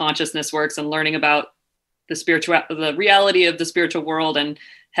way consciousness works, and learning about the reality of the spiritual world and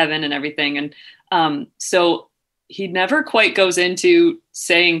heaven and everything. And so he never quite goes into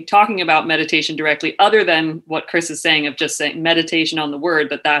talking about meditation directly, other than what Chris is saying of just saying meditation on the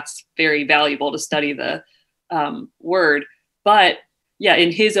word, that's very valuable to study the word. But yeah,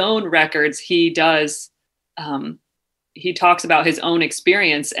 in his own records, he talks about his own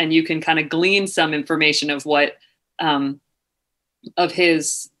experience, and you can kind of glean some information of what, of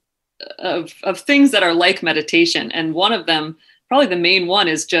things that are like meditation. And one of them, probably the main one,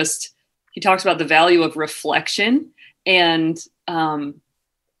 is just, he talks about the value of reflection and how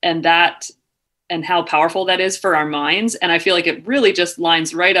powerful that is for our minds. And I feel like it really just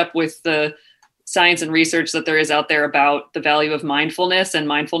lines right up with the science and research that there is out there about the value of mindfulness and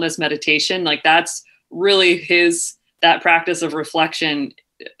mindfulness meditation. Like that's really that practice of reflection.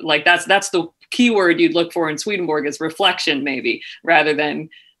 Like that's the key word you'd look for in Swedenborg, is reflection, maybe, rather than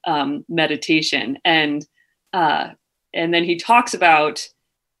meditation. And then he talks about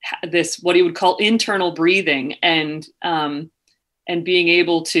this, what he would call internal breathing, and being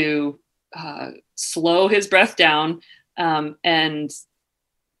able to slow his breath down. And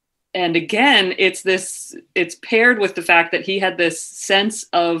again, it's paired with the fact that he had this sense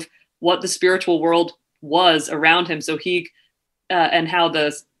of what the spiritual world was around him. So and how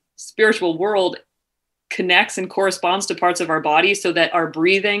the spiritual world connects and corresponds to parts of our body, so that our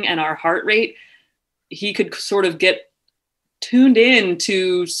breathing and our heart rate, he could sort of get tuned in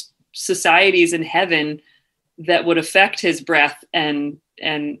to societies in heaven that would affect his breath and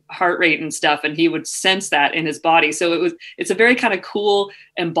heart rate and stuff. And he would sense that in his body. So it's a very kind of cool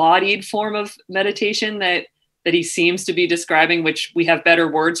embodied form of meditation that he seems to be describing, which we have better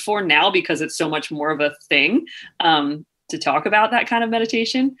words for now because it's so much more of a thing to talk about that kind of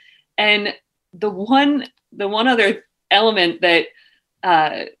meditation. And the one other element that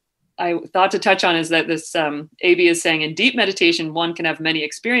I thought to touch on is that this A.B. is saying, in deep meditation, one can have many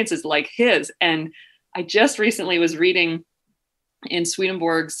experiences like his. And I just recently was reading in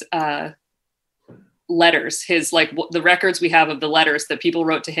Swedenborg's letters, the records we have of the letters that people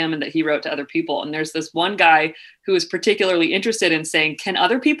wrote to him and that he wrote to other people. And there's this one guy who is particularly interested in saying, can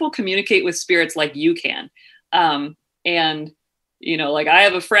other people communicate with spirits like you can? And like, I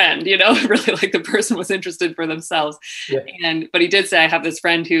have a friend, really, like, the person was interested for themselves. Yeah. But he did say, I have this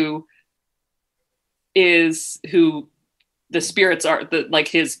friend who the spirits are like,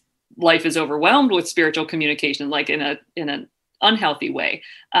 his life is overwhelmed with spiritual communication, like in an unhealthy way.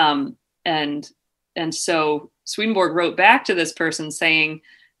 And so Swedenborg wrote back to this person saying,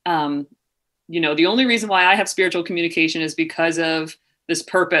 the only reason why I have spiritual communication is because of this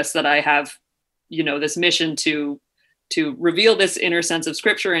purpose that I have, this mission to reveal this inner sense of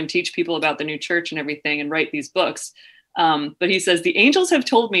scripture and teach people about the new church and everything and write these books. But he says, the angels have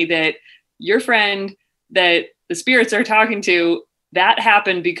told me that your friend that the spirits are talking to, that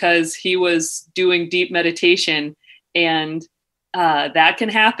happened because he was doing deep meditation, and that can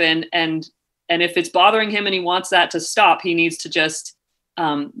happen. And if it's bothering him and he wants that to stop, he needs to just,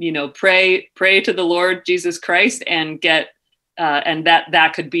 pray to the Lord Jesus Christ and get, and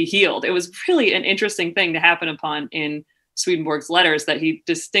that could be healed. It was really an interesting thing to happen upon in Swedenborg's letters, that he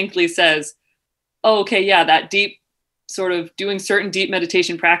distinctly says, oh, okay, yeah, that deep sort of doing certain deep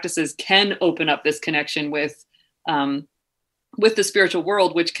meditation practices can open up this connection with the spiritual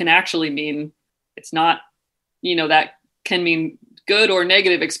world, which can actually mean, it's not, that can mean good or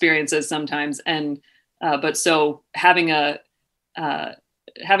negative experiences sometimes. And, but so having a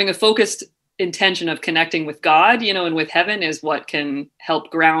focused intention of connecting with God, and with heaven, is what can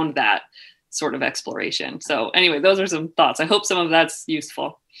help ground that sort of exploration. So anyway, those are some thoughts. I hope some of that's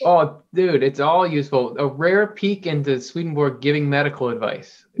useful. Oh, dude, it's all useful. A rare peek into Swedenborg giving medical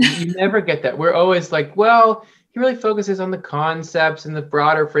advice. You never get that. We're always like, well, he really focuses on the concepts and the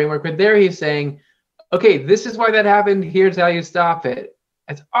broader framework. But there he's saying, okay, this is why that happened. Here's how you stop it.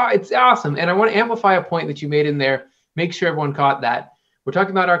 It's awesome. And I want to amplify a point that you made in there. Make sure everyone caught that. We're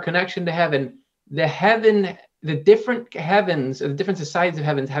talking about our connection to heaven. the different heavens, the different societies of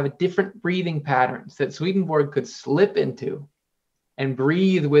heavens have a different breathing patterns that Swedenborg could slip into and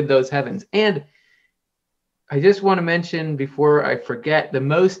breathe with those heavens. And I just want to mention before I forget, the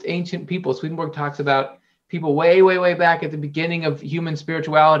most ancient people, Swedenborg talks about people way, way, way back at the beginning of human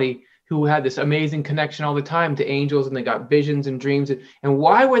spirituality who had this amazing connection all the time to angels, and they got visions and dreams. And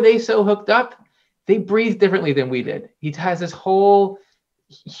why were they so hooked up? They breathed differently than we did. He has this whole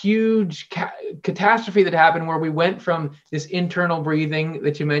huge catastrophe that happened where we went from this internal breathing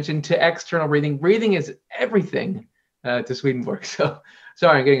that you mentioned to external breathing. Breathing is everything to Swedenborg. So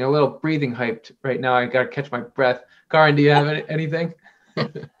sorry, I'm getting a little breathing hyped right now. I got to catch my breath. Karin, do you have anything?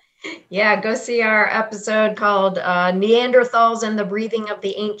 Yeah, go see our episode called Neanderthals and the Breathing of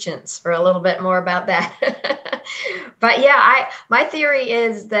the Ancients for a little bit more about that. But yeah, my theory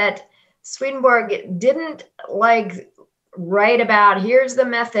is that Swedenborg didn't write about, here's the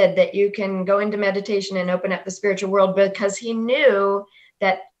method that you can go into meditation and open up the spiritual world, because he knew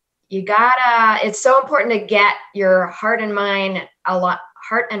that it's so important to get your heart and mind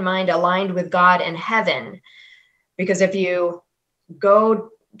aligned with God and heaven. Because if you go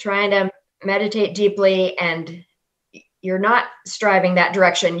trying to meditate deeply and you're not striving that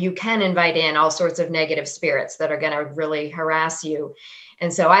direction, you can invite in all sorts of negative spirits that are going to really harass you.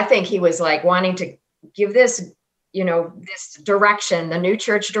 And so I think he was wanting to give this, this direction, the new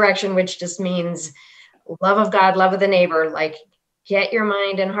church direction, which just means love of God, love of the neighbor, get your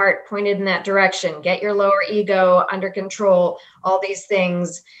mind and heart pointed in that direction, get your lower ego under control, all these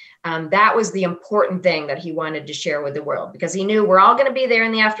things. That was the important thing that he wanted to share with the world, because he knew we're all going to be there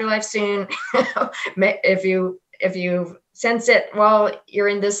in the afterlife soon. If you sense it while you're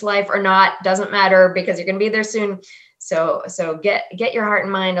in this life or not, doesn't matter, because you're going to be there soon. So get your heart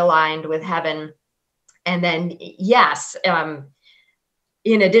and mind aligned with heaven. And then, yes,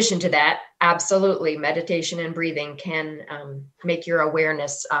 in addition to that, absolutely, meditation and breathing can make your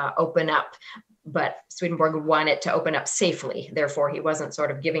awareness open up. But Swedenborg would want it to open up safely. Therefore, he wasn't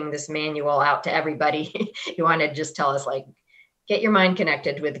sort of giving this manual out to everybody. He wanted to just tell us, get your mind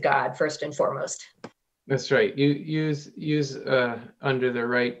connected with God first and foremost. That's right. You use under the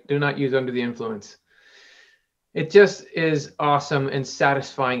right. Do not use under the influence. It just is awesome and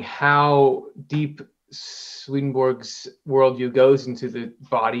satisfying how deep Swedenborg's worldview goes into the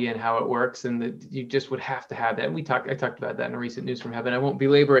body and how it works, and that you just would have to have that. And I talked about that in a recent News from Heaven. I won't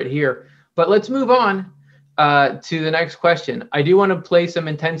belabor it here. But let's move on to the next question. I do want to play some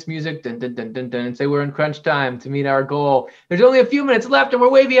intense music, dun, dun, dun, dun, dun, and say we're in crunch time to meet our goal. There's only a few minutes left and we're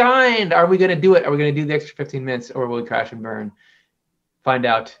way behind. Are we going to do it? Are we going to do the extra 15 minutes, or will we crash and burn? Find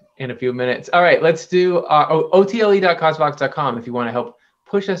out in a few minutes. All right, let's do otle.cosvox.com if you want to help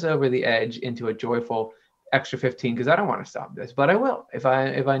push us over the edge into a joyful extra 15, because I don't want to stop this, but I will. If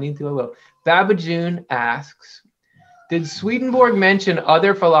I need to, I will. Babajun asks, did Swedenborg mention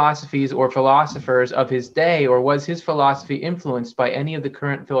other philosophies or philosophers of his day, or was his philosophy influenced by any of the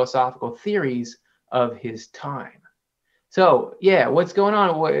current philosophical theories of his time? So, yeah, what's going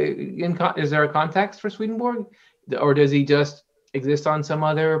on? Is there a context for Swedenborg, or does he just exist on some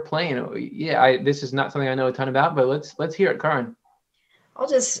other plane? Yeah, this is not something I know a ton about, but let's hear it, Karin. I'll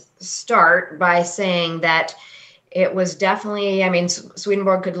just start by saying that it was definitely,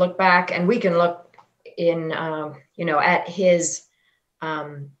 Swedenborg could look back, and we can look in, at his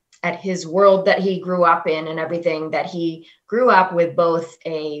world that he grew up in and everything, that he grew up with both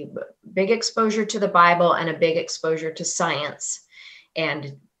a big exposure to the Bible and a big exposure to science.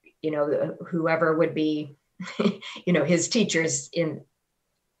 And, whoever would be, his teachers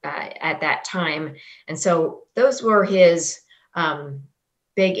at that time. And so those were his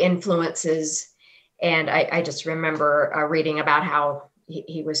big influences. And I just remember reading about how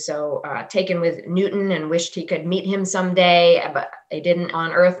he was so taken with Newton and wished he could meet him someday, but they didn't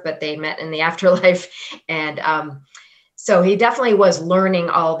on Earth, but they met in the afterlife. And so he definitely was learning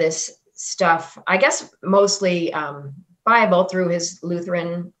all this stuff, I guess, mostly Bible through his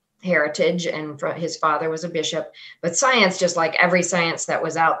Lutheran heritage, and his father was a bishop, but science, just like every science that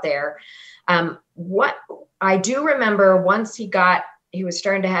was out there. What I do remember, once he was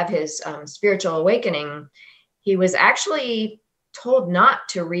starting to have his spiritual awakening, he was actually told not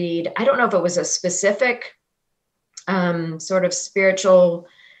to read. I don't know if it was a specific sort of spiritual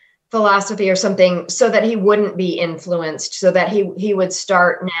philosophy or something, so that he wouldn't be influenced, so that he would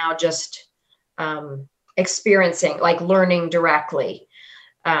start now just experiencing, learning directly.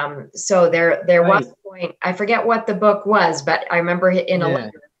 So there right. was a point, I forget what the book was, but I remember in a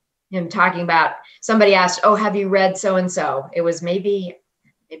letter, him talking about, somebody asked, oh, have you read so-and-so? It was maybe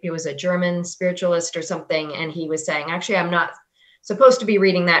it was a German spiritualist or something. And he was saying, actually, I'm not supposed to be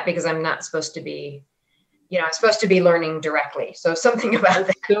reading that because I'm not supposed to be, I'm supposed to be learning directly. So something about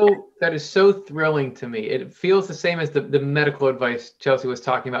that. So that is so thrilling to me. It feels the same as the medical advice Chelsea was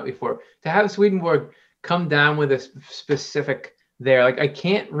talking about before. To have Swedenborg come down with a specific there, like I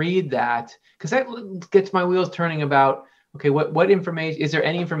can't read that because that gets my wheels turning about, okay, what information, is there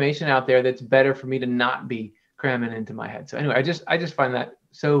any information out there that's better for me to not be cramming into my head? So anyway, I just find that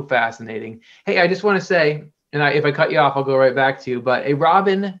so fascinating. Hey, I just want to say, and if I cut you off, I'll go right back to you, but a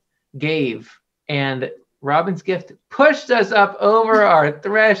Robin gave, and Robin's gift pushed us up over our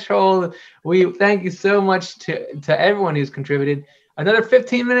threshold. We thank you so much to everyone who's contributed. Another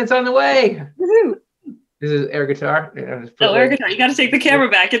 15 minutes on the way. Woohoo. This is air guitar. Air guitar. You got to take the camera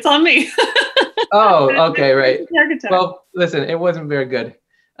back. It's on me. Oh, okay, right. Air guitar. Well, listen, it wasn't very good.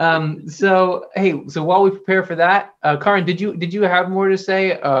 So while we prepare for that, Karin, did you have more to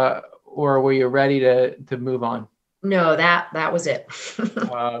say, or were you ready to move on? No, that was it.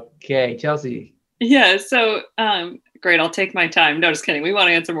 Okay, Chelsea. Yeah. So, great. I'll take my time. No, just kidding. We want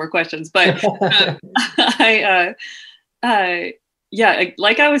to answer more questions, but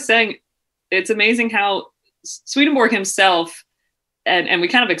like I was saying, it's amazing how Swedenborg himself, and we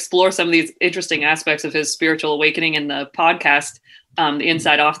kind of explore some of these interesting aspects of his spiritual awakening in the podcast, the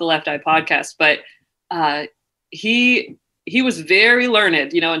Inside Off the Left Eye podcast. But he was very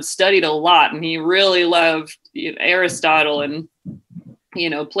learned, and studied a lot, and he really loved Aristotle and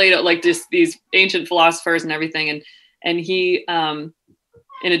Plato, like just these ancient philosophers and everything. And he, in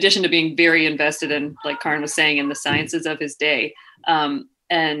addition to being very invested in, like Karin was saying, in the sciences of his day,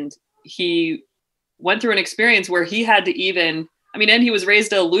 and he went through an experience where he had to and he was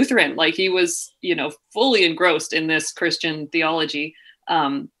raised a Lutheran, like he was, fully engrossed in this Christian theology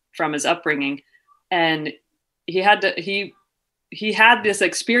from his upbringing. And he had this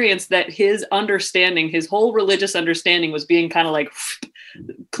experience that his whole religious understanding was being kind of like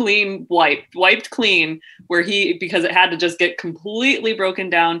wiped clean, where because it had to just get completely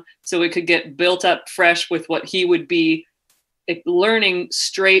broken down so it could get built up fresh with what he would be learning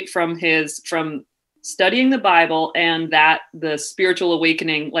straight from studying the Bible, and that the spiritual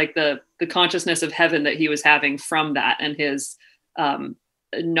awakening, like the consciousness of heaven that he was having from that, and his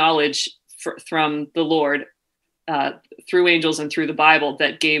knowledge from the Lord through angels and through the Bible,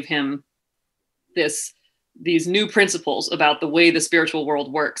 that gave him these new principles about the way the spiritual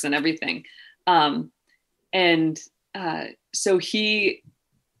world works and everything. So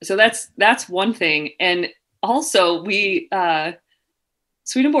that's one thing. And also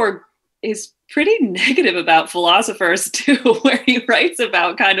Swedenborg is pretty negative about philosophers too, where he writes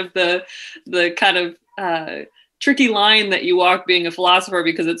about kind of the kind of tricky line that you walk being a philosopher,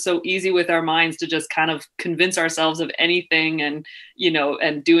 because it's so easy with our minds to just kind of convince ourselves of anything, and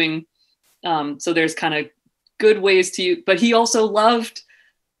and doing so there's kind of good ways but he was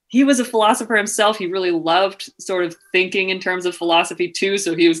a philosopher himself. He really loved sort of thinking in terms of philosophy too,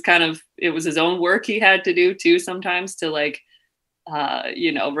 so he was it was his own work he had to do too sometimes to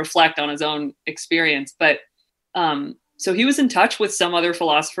reflect on his own experience. But so he was in touch with some other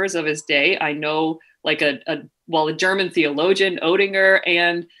philosophers of his day. I know, like a German theologian, Oedinger,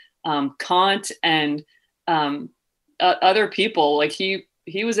 and Kant, and other people. Like he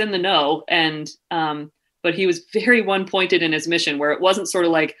was in the know, and but he was very one-pointed in his mission, where it wasn't sort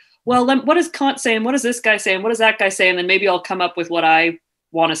of like, well, what does Kant say, and what does this guy say, and what does that guy say, and then maybe I'll come up with what I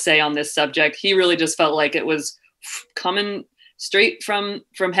want to say on this subject. He really just felt like it was coming straight from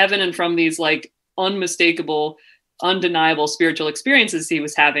heaven, and from these like unmistakable, undeniable spiritual experiences he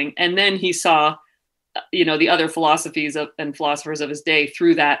was having. And then he saw the other philosophies and philosophers of his day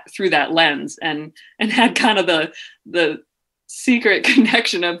through that lens, and had kind of the secret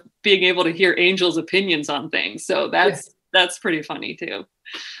connection of being able to hear angels' opinions on things. So that's pretty funny too.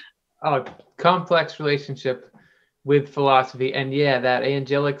 Oh, complex relationship with philosophy, and that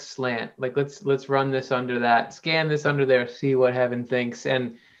angelic slant. Like let's run this under that, scan this under there, see what heaven thinks.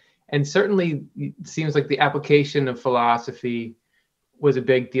 And certainly it seems like the application of philosophy was a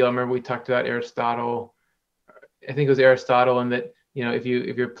big deal. I remember we talked about Aristotle. I think it was Aristotle, and that if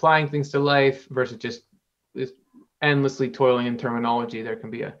you're applying things to life versus just endlessly toiling in terminology, there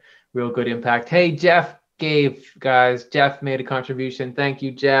can be a real good impact. Hey, Jeff gave, guys. Jeff made a contribution. Thank you,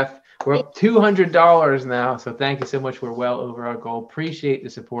 Jeff. We're up $200 now, so thank you so much. We're well over our goal. Appreciate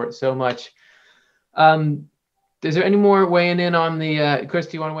the support so much. Is there any more weighing in on the Chris?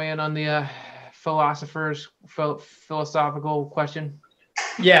 Do you want to weigh in on the philosophical question?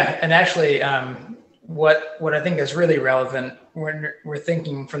 Yeah, and actually, what I think is really relevant when we're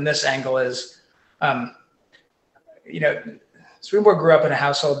thinking from this angle is, Swedenborg grew up in a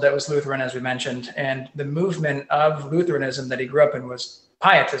household that was Lutheran, as we mentioned, and the movement of Lutheranism that he grew up in was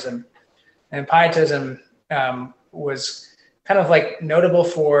Pietism. And Pietism was kind of like notable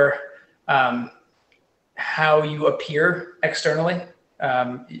for how you appear externally.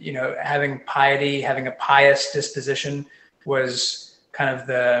 Having piety, having a pious disposition was kind of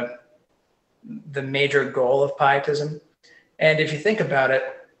the major goal of Pietism. And if you think about it,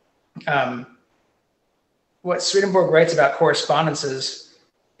 what Swedenborg writes about correspondences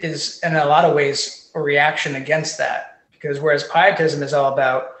is in a lot of ways a reaction against that, because whereas Pietism is all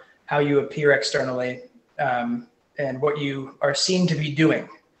about how you appear externally and what you are seen to be doing,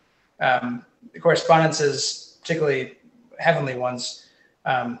 the correspondences, particularly heavenly ones,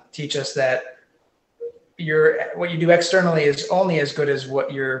 teach us that what you do externally is only as good as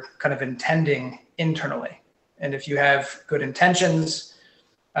what you're kind of intending internally. And if you have good intentions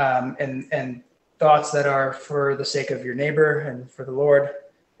and thoughts that are for the sake of your neighbor and for the Lord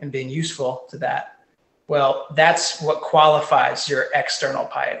and being useful to that, well, that's what qualifies your external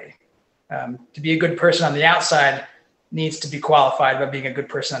piety. To be a good person on the outside needs to be qualified by being a good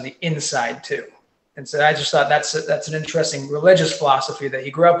person on the inside too. And so I just thought that's an interesting religious philosophy that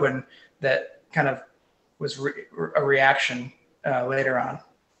he grew up in that kind of was a reaction later on.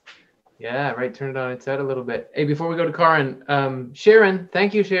 Yeah, right. Turn it on its head a little bit. Hey, before we go to Karin, Sharon,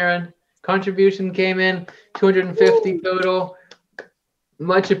 thank you, Sharon. Contribution came in, 250 total.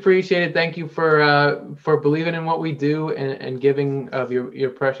 Much appreciated. Thank you for believing in what we do and giving of your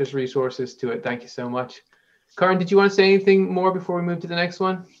precious resources to it. Thank you so much. Karin, did you want to say anything more before we move to the next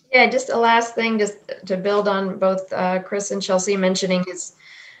one? Yeah, just a last thing, just to build on both Chris and Chelsea mentioning his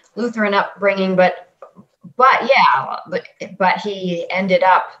Lutheran upbringing, but he ended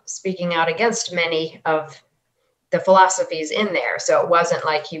up speaking out against many of the philosophies in there. So it wasn't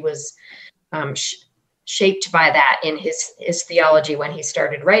like he was shaped by that in his theology when he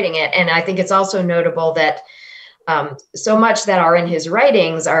started writing it. And I think it's also notable that so much that are in his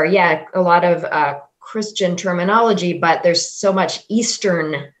writings are, a lot of Christian terminology, but there's so much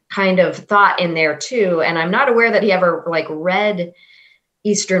Eastern kind of thought in there too. And I'm not aware that he ever read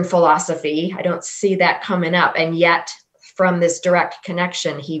Eastern philosophy. I don't see that coming up. And yet from this direct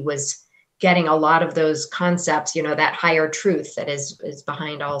connection, he was getting a lot of those concepts, that higher truth that is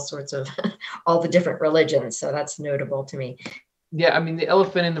behind all sorts of, all the different religions. So that's notable to me. Yeah, I mean, the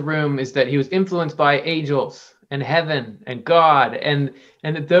elephant in the room is that he was influenced by angels and heaven and God, and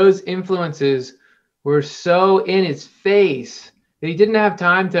that those influences were so in his face that he didn't have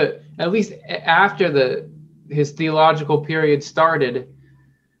time to, at least after his theological period started.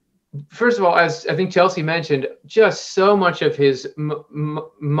 First of all, as I think Chelsea mentioned, just so much of his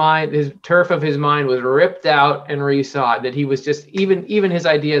mind, his turf of his mind was ripped out and resawed, that he was just, even his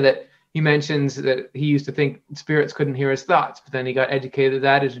idea that he mentions that he used to think spirits couldn't hear his thoughts, but then he got educated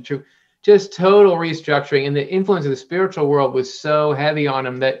that isn't true. Just total restructuring, and the influence of the spiritual world was so heavy on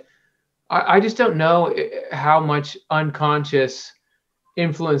him that I just don't know how much unconscious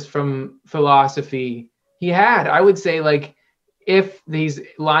influence from philosophy he had. I would say, if he's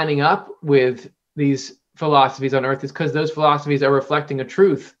lining up with these philosophies on earth, it's because those philosophies are reflecting a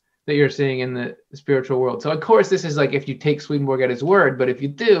truth that you're seeing in the spiritual world. So of course, this is if you take Swedenborg at his word, but if you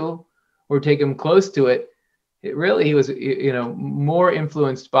do, or take him close to it, he was, more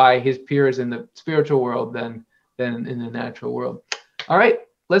influenced by his peers in the spiritual world than in the natural world. All right,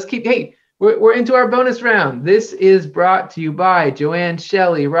 let's keep, we're into our bonus round. This is brought to you by Joanne,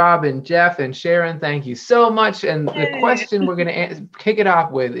 Shelley, Robin, Jeff, and Sharon. Thank you so much. And the question we're going to kick it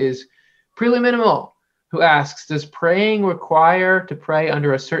off with is Preliminal, who asks, does praying require to pray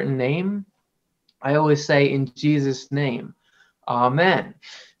under a certain name? I always say in Jesus' name. Amen.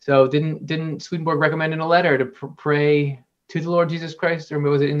 So didn't Swedenborg recommend in a letter to pray to the Lord Jesus Christ, or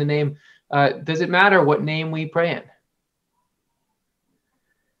was it in the name? Does it matter what name we pray in?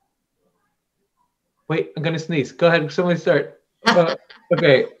 Wait, I'm going to sneeze. Go ahead. Somebody start.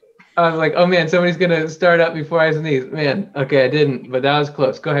 Okay. I was like, oh man, somebody's going to start up before I sneeze. Man, okay, I didn't, but that was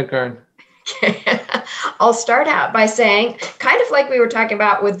close. Go ahead, Karin. I'll start out by saying, kind of like we were talking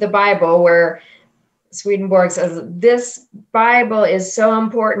about with the Bible, where Swedenborg says, this Bible is so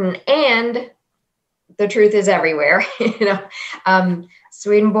important and the truth is everywhere.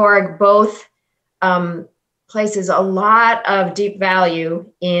 Swedenborg both places a lot of deep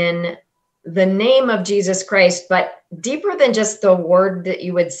value in the name of Jesus Christ, but deeper than just the word that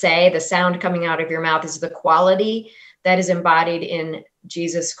you would say, the sound coming out of your mouth, is the quality that is embodied in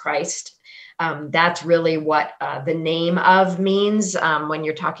Jesus Christ. That's really what the name of means when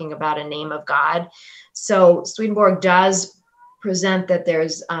you're talking about a name of God. So Swedenborg does present that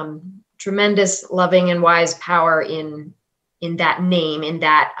there's tremendous loving and wise power in in that name, in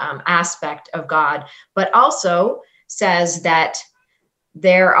that aspect of God, but also says that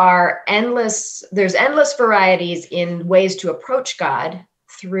there's endless varieties in ways to approach God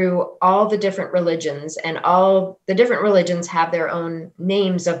through all the different religions, and all the different religions have their own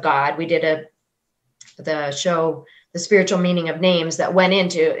names of God. We did the show, The Spiritual Meaning of Names, that went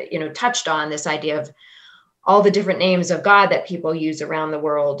into, touched on this idea of all the different names of God that people use around the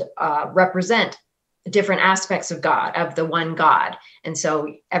world represent different aspects of God, of the one God. And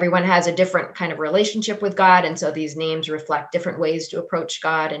so everyone has a different kind of relationship with God. And so these names reflect different ways to approach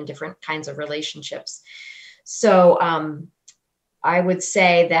God and different kinds of relationships. So I would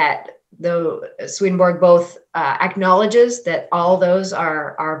say that Swedenborg both acknowledges that all those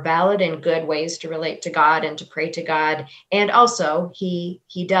are valid and good ways to relate to God and to pray to God. And also he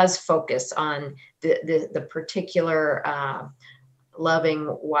does focus on the particular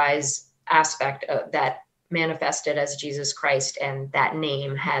loving, wise aspect that manifested as Jesus Christ, and that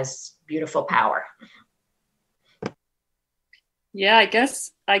name has beautiful power. Yeah, I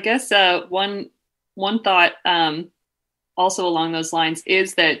guess one thought also along those lines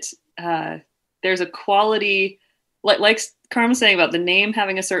is that there's a quality, like Carmen was saying about the name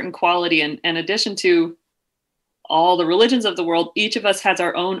having a certain quality, and in addition to all the religions of the world, each of us has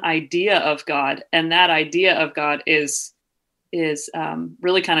our own idea of God, and that idea of God is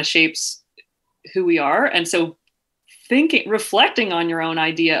really kind of shapes who we are. And so reflecting on your own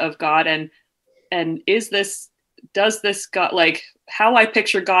idea of God, and does this God, like how I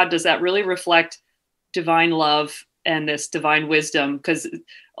picture God, does that really reflect divine love and this divine wisdom? Because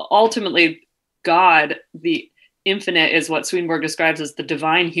ultimately God, the infinite, is what Swedenborg describes as the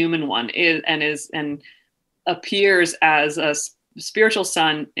divine human one, and appears as a spiritual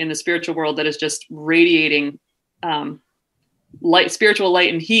sun in the spiritual world that is just radiating light, spiritual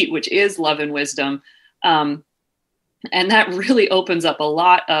light and heat, which is love and wisdom. And that really opens up a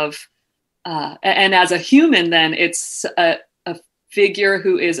lot of, and as a human, then it's a figure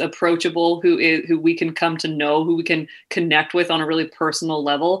who is approachable, who we can come to know, who we can connect with on a really personal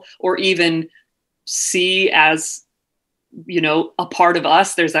level, or even see as, a part of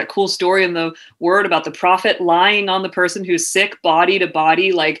us. There's that cool story in the Word about the prophet lying on the person who's sick, body to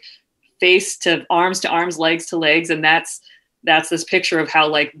body, like face to arms, legs to legs. And that's this picture of how,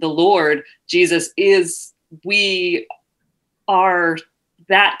 like, the Lord Jesus we are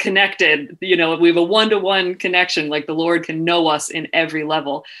that connected, we have a one-to-one connection, like the Lord can know us in every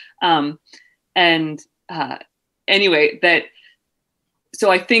level. Anyway,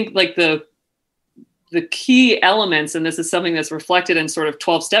 so I think like the key elements, and this is something that's reflected in sort of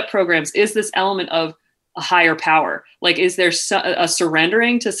 12-step programs, is this element of a higher power. Like, is there a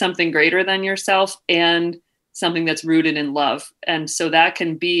surrendering to something greater than yourself and something that's rooted in love? And so that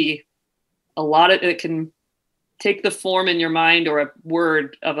can be it can take the form in your mind or a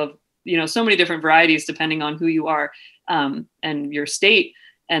word of so many different varieties depending on who you are and your state.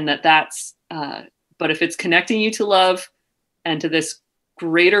 And but if it's connecting you to love and to this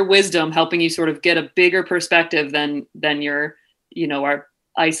greater wisdom, helping you sort of get a bigger perspective than your, our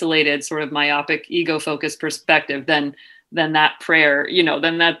isolated sort of myopic ego focused perspective, then that prayer,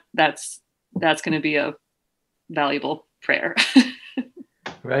 then that's going to be a valuable prayer.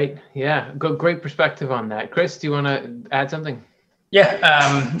 Right. Yeah. Great perspective on that. Chris, do you want to add something? Yeah.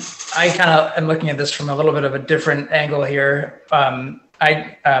 I kind of am looking at this from a little bit of a different angle here. I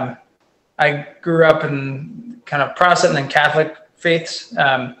grew up in kind of Protestant and Catholic faiths.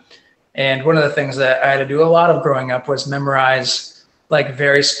 And one of the things that I had to do a lot of growing up was memorize like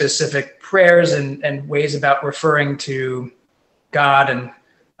very specific prayers and ways about referring to God and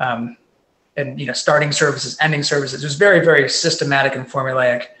starting services, ending services. It was very, very systematic and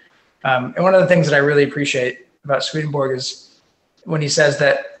formulaic. And one of the things that I really appreciate about Swedenborg is when he says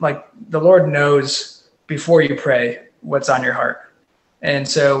that, like, the Lord knows before you pray what's on your heart. And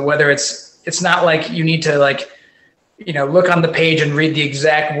so whether it's not like you need to look on the page and read the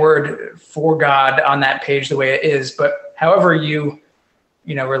exact word for God on that page the way it is, but however you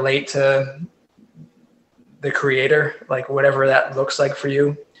relate to the Creator, like whatever that looks like for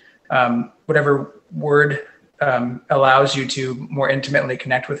you, whatever word allows you to more intimately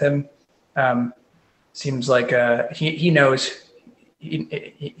connect with him, seems like he knows,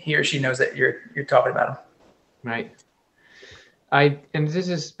 he or she knows that you're talking about him. Right. And this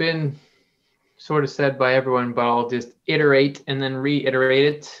has been sort of said by everyone, but I'll just iterate and then reiterate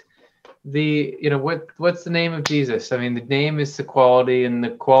it. What's the name of Jesus? I mean, the name is the quality, and the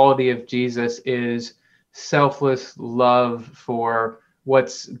quality of Jesus is selfless love for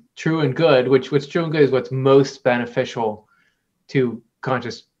what's true and good, what's true and good is what's most beneficial to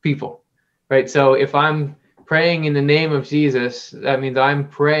conscious people, right? So if I'm praying in the name of Jesus, that means I'm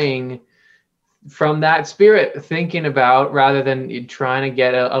praying from that spirit, thinking about, rather than trying to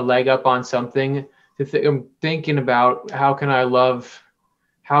get a leg up on something, I'm thinking about how can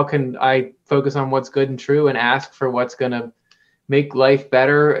I focus on what's good and true and ask for what's going to make life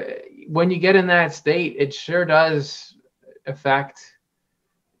better. When you get in that state, it sure does affect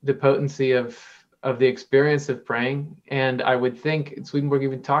the potency of the experience of praying. And I would think Swedenborg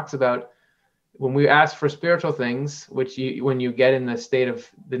even talks about when we ask for spiritual things, when you get in the state of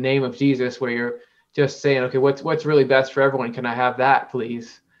the name of Jesus, where you're just saying, okay, what's really best for everyone? Can I have that,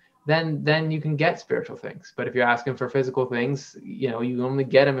 please? Then you can get spiritual things. But if you're asking for physical things, you only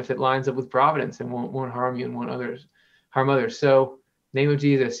get them if it lines up with providence and won't harm you and won't harm others. So name of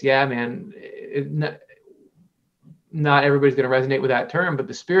Jesus, yeah, man. Not everybody's going to resonate with that term, but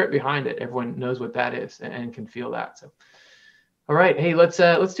the spirit behind it, everyone knows what that is and can feel that. So, all right, hey, let's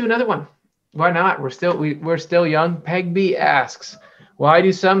do another one. Why not? We're still young. Peg B asks, why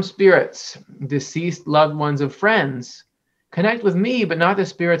do some spirits, deceased loved ones of friends, connect with me, but not the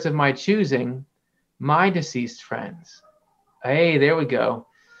spirits of my choosing, my deceased friends? Hey, there we go.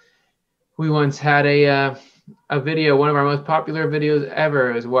 We once had a video, one of our most popular videos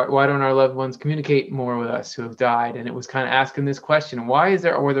ever, is why don't our loved ones communicate more with us who have died? And it was kind of asking this question: why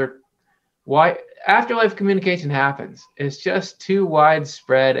afterlife communication happens? It's just too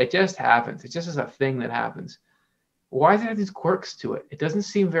widespread. It just happens. It just is a thing that happens. Why does it have these quirks to it? It doesn't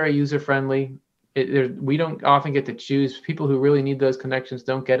seem very user friendly. We don't often get to choose. People who really need those connections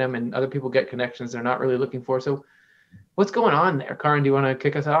don't get them, and other people get connections they're not really looking for. So what's going on there? Karin, do you want to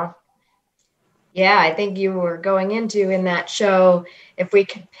kick us off? Yeah, I think you were going into in that show, if we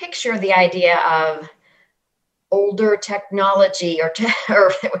could picture the idea of older technology or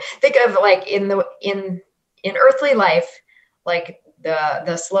think of like in earthly life, like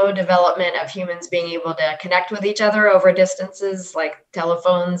the slow development of humans being able to connect with each other over distances, like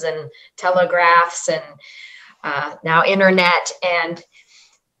telephones and telegraphs and now internet. And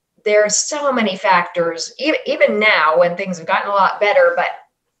there's so many factors, even now when things have gotten a lot better, but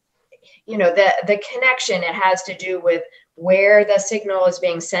the connection, it has to do with where the signal is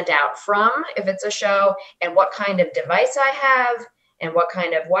being sent out from, if it's a show, and what kind of device I have and what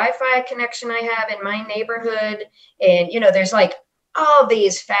kind of Wi-Fi connection I have in my neighborhood. And, there's like all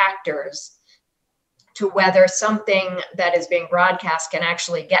these factors to whether something that is being broadcast can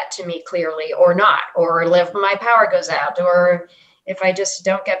actually get to me clearly or not, or if my power goes out, or if I just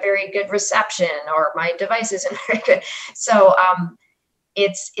don't get very good reception, or my device isn't very good. So,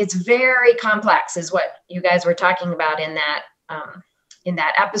 it's very complex, is what you guys were talking about in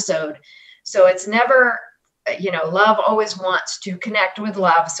that episode. So it's never, love always wants to connect with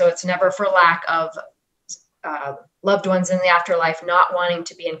love. So it's never for lack of loved ones in the afterlife not wanting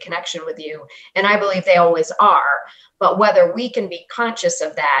to be in connection with you. And I believe they always are. But whether we can be conscious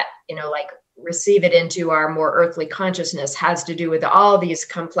of that, like receive it into our more earthly consciousness, has to do with all these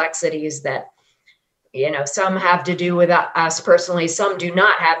complexities that some have to do with us personally, some do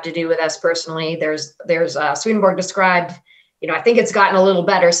not have to do with us personally. There's Swedenborg described, I think it's gotten a little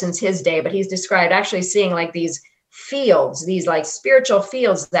better since his day, but he's described actually seeing like these fields, these like spiritual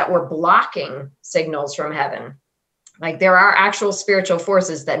fields that were blocking signals from heaven. Like there are actual spiritual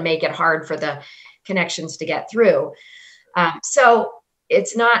forces that make it hard for the connections to get through. So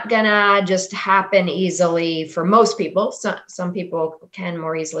it's not gonna just happen easily for most people. Some people can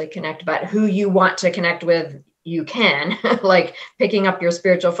more easily connect, but who you want to connect with, you can. Like picking up your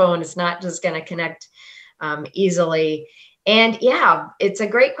spiritual phone, it's not just gonna connect easily. And yeah, it's a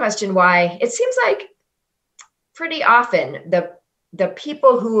great question why it seems like pretty often the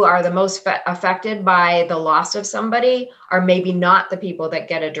people who are the most affected by the loss of somebody are maybe not the people that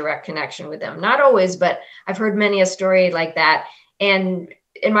get a direct connection with them. Not always, but I've heard many a story like that. And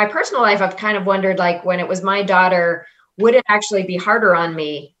in my personal life, I've kind of wondered, like when it was my daughter, would it actually be harder on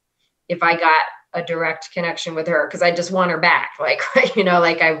me if I got a direct connection with her? Because I just want her back. Like,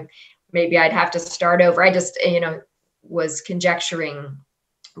 maybe I'd have to start over. I just, was conjecturing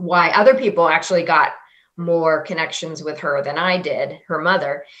why other people actually got more connections with her than I did, her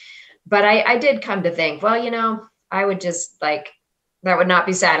mother. But I did come to think, well, I would just like, that would not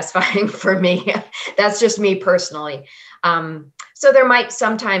be satisfying for me. That's just me personally. So there might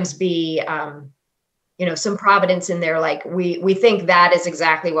sometimes be, some providence in there. Like we think that is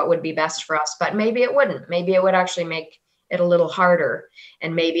exactly what would be best for us, but maybe it wouldn't. Maybe it would actually make it a little harder.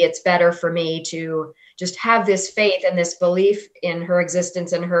 And maybe it's better for me to just have this faith and this belief in her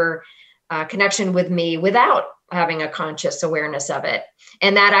existence and her connection with me without having a conscious awareness of it.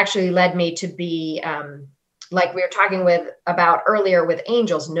 And that actually led me to be like we were talking about earlier with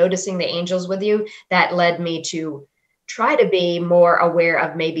angels, noticing the angels with you, that led me to try to be more aware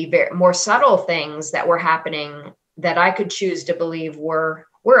of maybe more subtle things that were happening that I could choose to believe were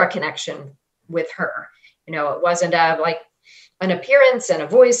a connection with her. It wasn't like an appearance and a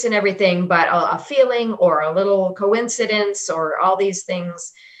voice and everything, but a feeling or a little coincidence or all these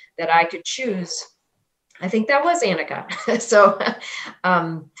things that I could choose. I think that was Annika. So,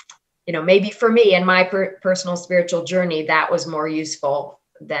 maybe for me in my personal spiritual journey, that was more useful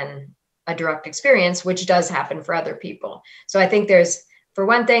than a direct experience, which does happen for other people. So I think for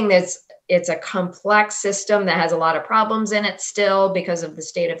one thing, it's a complex system that has a lot of problems in it still because of the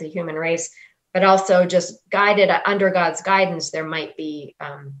state of the human race, but also just guided under God's guidance, there might be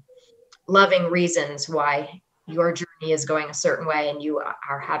loving reasons why your journey is going a certain way and you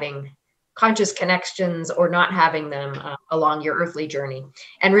are having conscious connections or not having them along your earthly journey.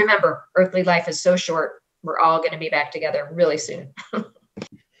 And remember, earthly life is so short. We're all going to be back together really soon.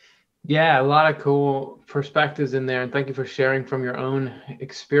 Yeah, a lot of cool perspectives in there. And thank you for sharing from your own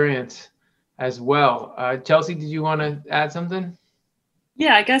experience as well. Chelsea, did you want to add something?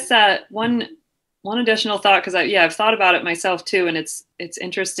 Yeah, I guess one additional thought, because I've thought about it myself too, and it's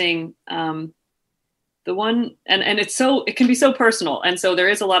interesting. The one and it can be so personal, and so there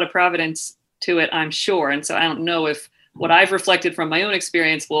is a lot of providence to it, I'm sure. And so I don't know if what I've reflected from my own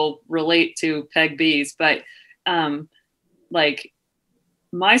experience will relate to Peg B's, but like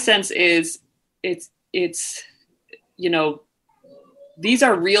my sense is it's these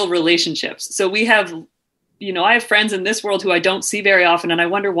are real relationships. So we have, I have friends in this world who I don't see very often. And I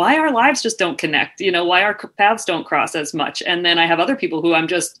wonder why our lives just don't connect, why our paths don't cross as much. And then I have other people who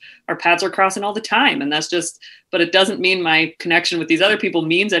our paths are crossing all the time. And but it doesn't mean my connection with these other people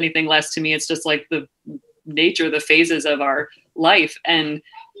means anything less to me. It's just like the nature, the phases of our life. And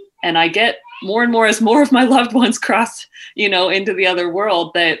I get more and more as more of my loved ones cross, into the other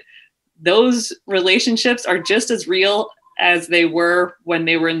world, that those relationships are just as real as they were when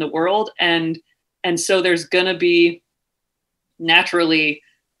they were in the world. And so there's going to be naturally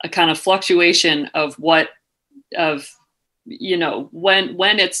a kind of fluctuation of when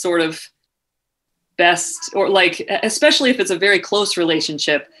it's sort of best, or like, especially if it's a very close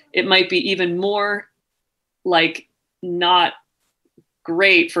relationship, it might be even more like not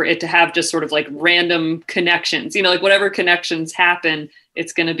great for it to have just sort of like random connections, like whatever connections happen,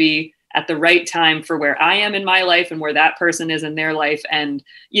 it's going to be at the right time for where I am in my life and where that person is in their life. And,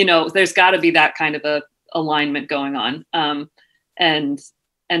 there's got to be that kind of a alignment going on. And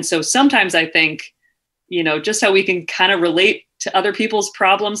so sometimes I think, just how we can kind of relate to other people's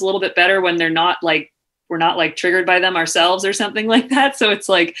problems a little bit better when we're not like triggered by them ourselves or something like that. So it's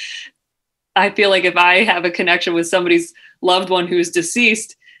like, I feel like if I have a connection with somebody's loved one who's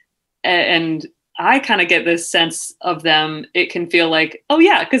deceased and I kind of get this sense of them, it can feel like, oh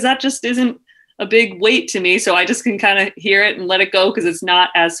yeah, because that just isn't a big weight to me. So I just can kind of hear it and let it go because it's not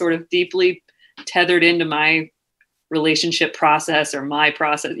as sort of deeply tethered into my relationship process or my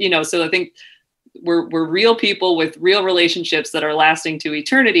process, so I think we're real people with real relationships that are lasting to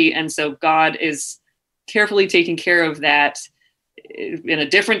eternity. And so God is carefully taking care of that in a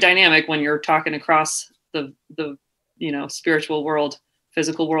different dynamic when you're talking across the spiritual world,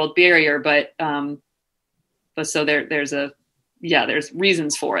 physical world barrier. But so there's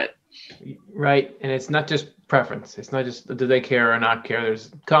reasons for it. Right. And it's not just preference. It's not just do they care or not care.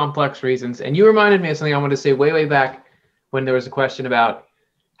 There's complex reasons. And you reminded me of something I wanted to say way back when there was a question about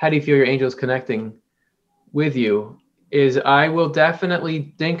how do you feel your angels connecting with you, is I will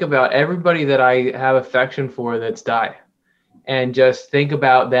definitely think about everybody that I have affection for that's died and just think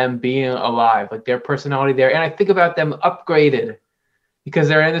about them being alive, like their personality there. And I think about them upgraded because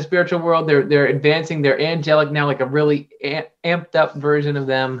they're in the spiritual world. They're advancing. They're angelic now, like a really amped up version of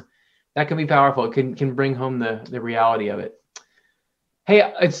them. That can be powerful. It can bring home the reality of it.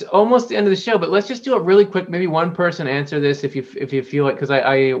 Hey, it's almost the end of the show, but let's just do it really quick. Maybe one person answer this if you feel it, because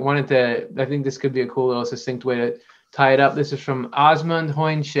I think this could be a cool little succinct way to tie it up. This is from Osmond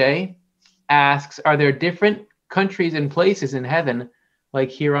Hoyne-Shea, asks, are there different countries and places in heaven like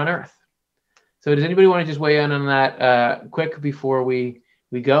here on earth? So does anybody want to just weigh in on that quick before we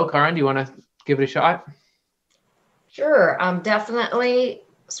go? Karin, do you want to give it a shot? Sure. Definitely.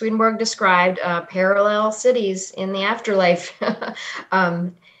 Swedenborg described parallel cities in the afterlife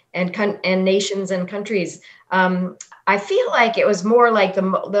and nations and countries. I feel like it was more like the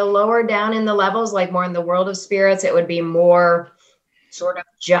lower down in the levels, like more in the world of spirits, it would be more sort of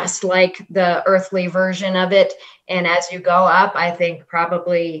just like the earthly version of it. And as you go up, I think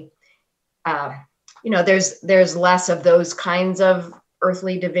probably, there's less of those kinds of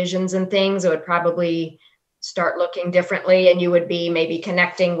earthly divisions and things. It would probably start looking differently, and you would be maybe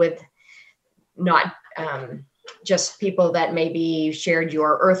connecting with not just people that maybe shared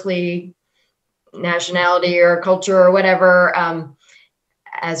your earthly nationality or culture or whatever,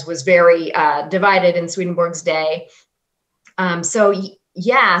 as was very divided in Swedenborg's day. So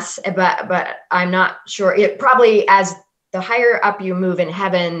yes, but I'm not sure. It probably, as the higher up you move in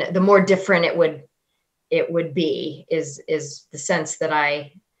heaven, the more different it would be, is the sense that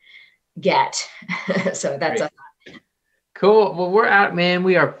I get. So that's cool. Well, we're out, man.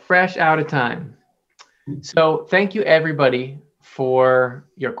 We are fresh out of time. So thank you, everybody, for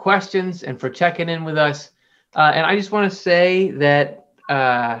your questions and for checking in with us. And I just want to say that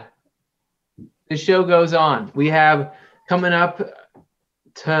the show goes on. We have coming up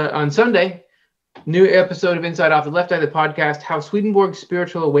on Sunday, new episode of Inside Off the Left Eye, the podcast, How Swedenborg's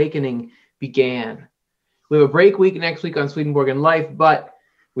Spiritual Awakening Began. We have a break week next week on Swedenborg and Life, but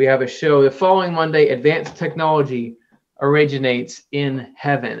we have a show the following Monday, Advanced Technology Originates in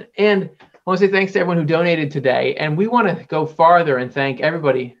Heaven. And I want to say thanks to everyone who donated today. And we want to go farther and thank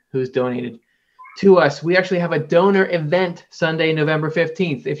everybody who's donated to us. We actually have a donor event Sunday, November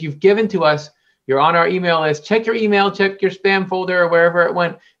 15th. If you've given to us, you're on our email list. Check your email, check your spam folder or wherever it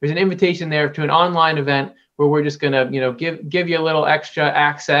went. There's an invitation there to an online event where we're just going to, give you a little extra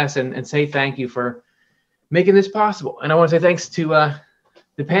access and say thank you for making this possible. And I want to say thanks to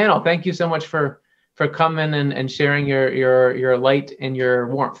the panel. Thank you so much for coming and sharing your light and your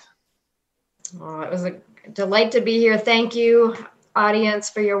warmth. Oh, it was a delight to be here. Thank you, audience,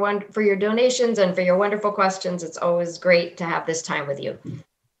 for your donations and for your wonderful questions. It's always great to have this time with you.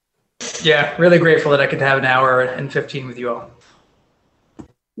 Yeah, really grateful that I could have an hour and 15 with you all.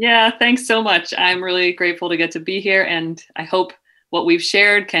 Yeah, thanks so much. I'm really grateful to get to be here, and I hope what we've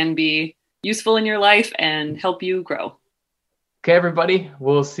shared can be useful in your life and help you grow. Okay, everybody,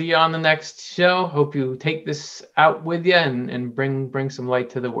 we'll see you on the next show. Hope you take this out with you and bring some light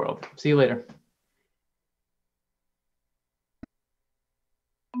to the world. See you later.